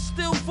coke, I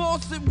still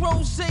force it.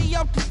 Rose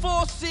out the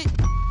faucet.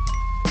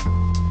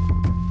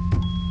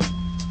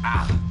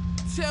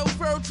 Tell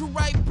Virgil,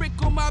 right brick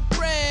on my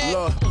bread.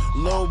 Look,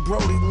 Lil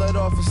Brody let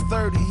off his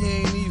 30, he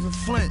ain't even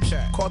flinch.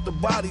 Caught the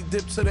body,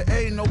 dipped to the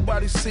A,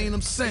 nobody seen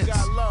him since.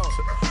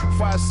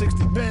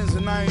 560 bins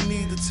and I ain't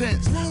need the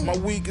tents. My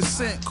weakest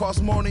scent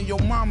cost more than your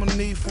mama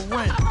need for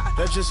rent.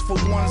 That's just for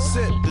one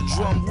sip, the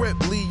drum rip,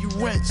 leave you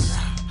rinse.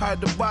 Hide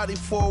the body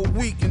for a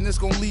week and it's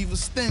gon' leave a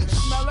stench.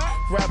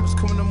 Rappers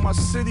coming to my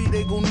city,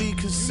 they gon' need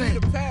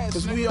consent.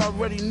 Cause we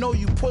already know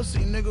you pussy,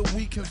 nigga,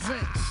 we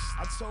convinced.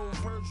 I told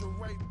Virgil,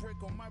 right brick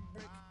on my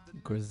brick.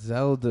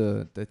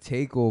 Griselda, The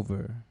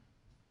Takeover.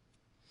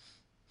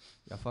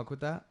 Y'all fuck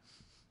with that?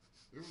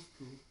 It was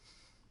cool.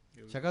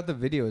 Check out the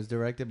video. It's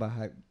directed by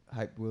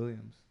Hype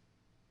Williams.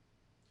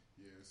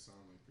 Yeah, it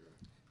sounded like good.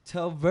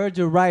 Tell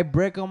Virgil, right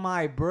brick on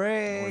my Oh,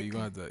 brick. you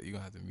gonna have to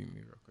mute me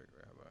real quick.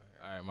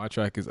 All right, my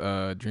track is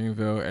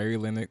Dreamville, Ari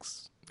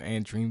Lennox,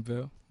 and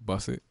Dreamville.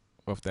 Bust it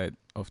off the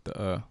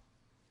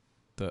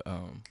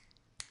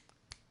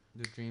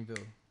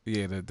Dreamville.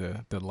 yeah,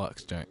 the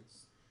deluxe joint.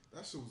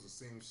 That shit was the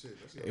same shit.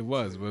 That shit It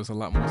was, but it was a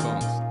lot more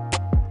songs. I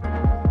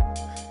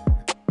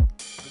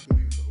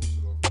deleted the whole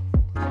shit off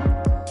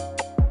my phone.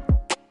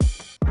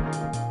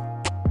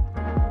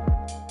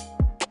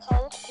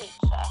 Cold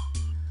pizza.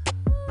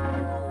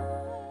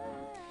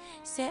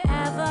 Say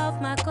I've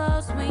off my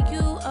clothes when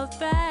you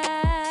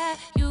arrive.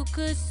 You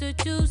could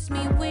seduce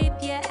me with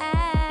your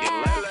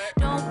eyes.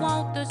 Don't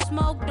want the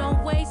smoke,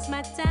 don't waste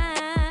my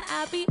time.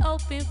 I'll be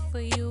open for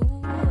you.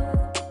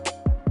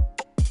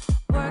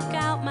 Work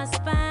out my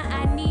spine,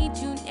 I need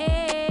you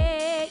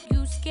near.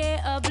 You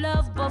scared of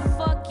love, but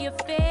fuck your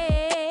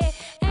fear.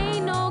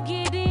 Ain't no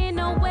getting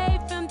away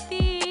from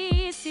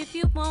this if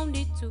you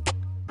wanted to.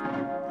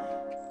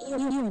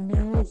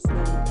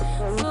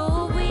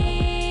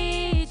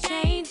 Fluid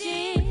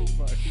changing,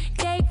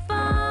 take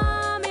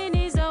form in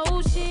his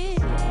ocean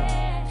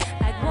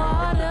like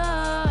water.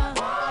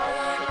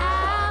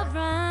 I'll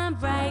run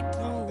right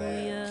through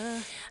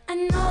you. I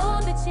know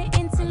that you're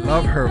into me.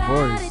 Love her Why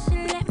voice. did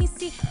you let me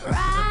see?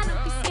 Right,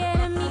 don't be scared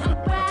of me. I'm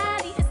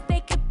rowdy as they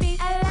could be.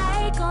 I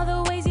like all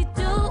the ways you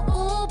do.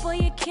 Ooh, boy,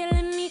 you're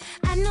killing me.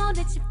 I know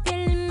that you're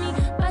feeling me.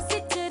 Bust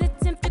it to the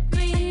 10th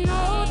degree. I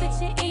know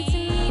that you're into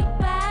me.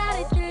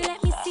 Why did you let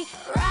me see?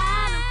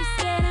 Right, don't be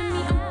scared of me.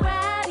 I'm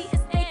rowdy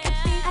as they could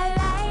be. I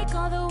like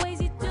all the ways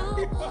you do.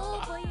 Ooh,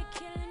 boy, you're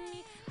killing me.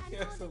 I know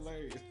That's that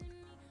hilarious.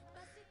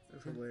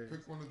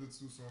 Pick one of the 2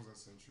 songs I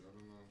sent you. I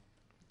don't know.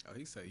 Oh,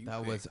 he said you. That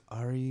pick. was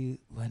Ari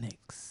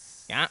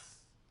Lennox. Yeah.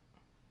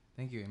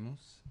 Thank you,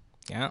 Amos.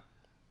 Yeah.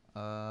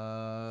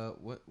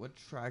 What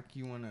track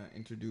you wanna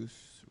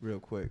introduce real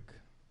quick?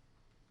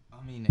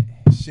 I mean,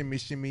 Shimmy,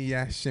 shimmy,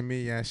 yeah,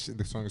 shimmy, yeah.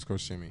 The song is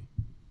called Shimmy.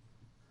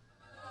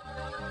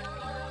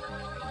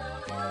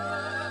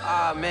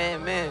 Ah,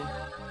 man.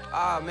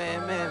 Ah,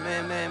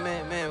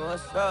 man.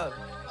 What's up?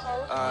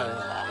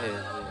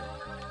 Yeah.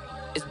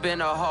 It's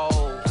been a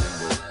whole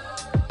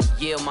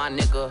year, my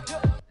nigga.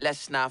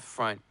 Let's not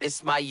front.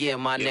 It's my year,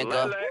 my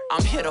nigga.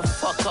 I'm here to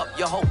fuck up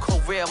your whole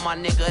career, my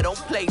nigga. Don't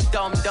play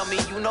dumb, dummy.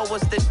 You know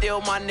what's the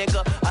deal, my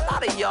nigga. A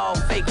lot of y'all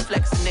fake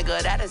flex,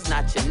 nigga. That is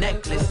not your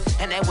necklace.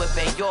 And that whip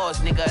ain't yours,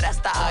 nigga. That's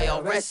the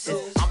IRS.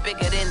 I'm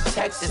bigger than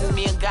Texas.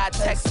 Me and God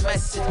text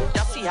message.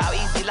 Y'all see how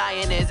easy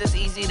lying is. It's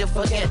easy to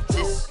forget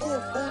this.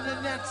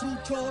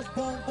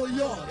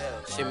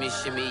 Shimmy,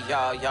 shimmy,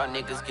 y'all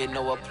niggas get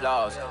no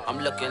applause. I'm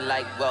looking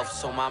like wealth,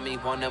 so mommy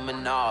want a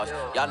menage.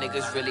 Y'all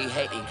niggas really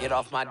hating. Get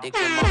off my dick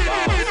and my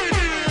balls.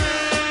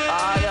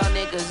 All y'all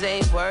niggas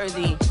ain't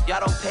worthy. Y'all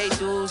don't pay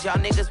dues, y'all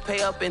niggas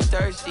pay up and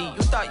thirsty.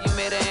 You thought you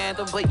made an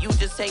anthem, but you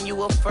just saying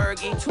you a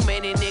Fergie. Too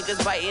many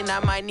niggas biting, I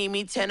might need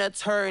me 10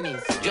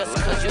 attorneys. Just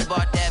cause you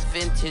bought that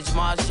vintage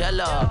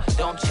Margiela,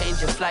 don't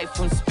change your flight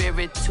from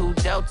Spirit to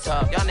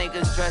Delta. Y'all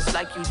niggas dressed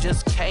like you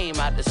just came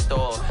out the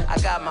store. I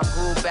got my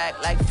groove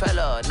back like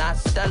fella, not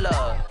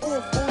Stella.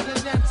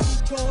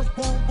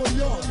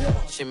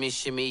 Shimmy,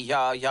 shimmy,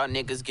 y'all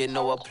niggas get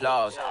no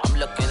applause. I'm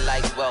looking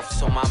like wealth,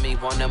 so mommy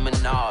want a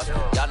menage.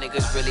 Y'all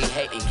niggas really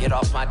hating, get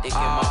off my dick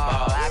and my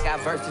balls. I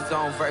got verses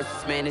on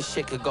verses, man, this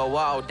shit could go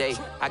all day.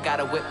 I got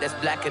a whip that's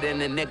blacker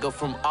than a nigga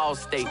from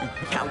Allstate.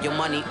 Count your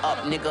money up,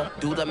 nigga,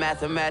 do the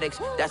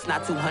mathematics. That's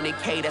not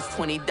 200K, that's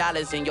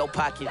 $20 in your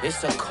pocket.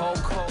 It's a cold,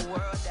 cold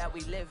world that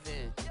we live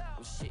in.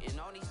 I'm shitting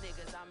on these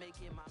niggas, I make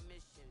it my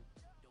mission.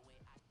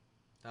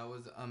 That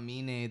was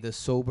Amine, the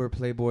sober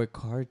Playboy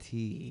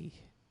Carti.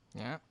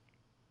 Yeah.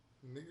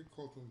 Nigga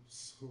called him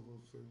sober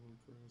Playboy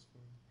Carti.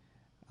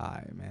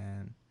 Alright,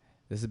 man.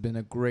 This has been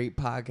a great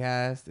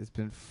podcast. It's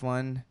been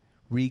fun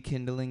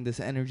rekindling this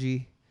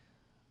energy.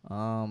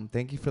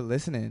 Thank you for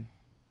listening.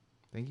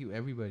 Thank you,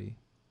 everybody.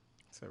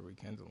 It's a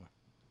rekindling.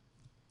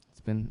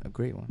 It's been a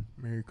great one.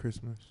 Merry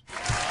Christmas.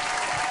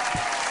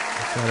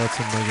 Shout out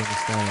to Megan Thee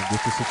Stallion.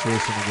 Get the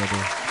situation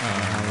together.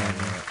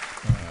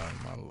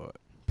 My Lord.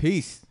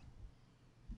 Peace.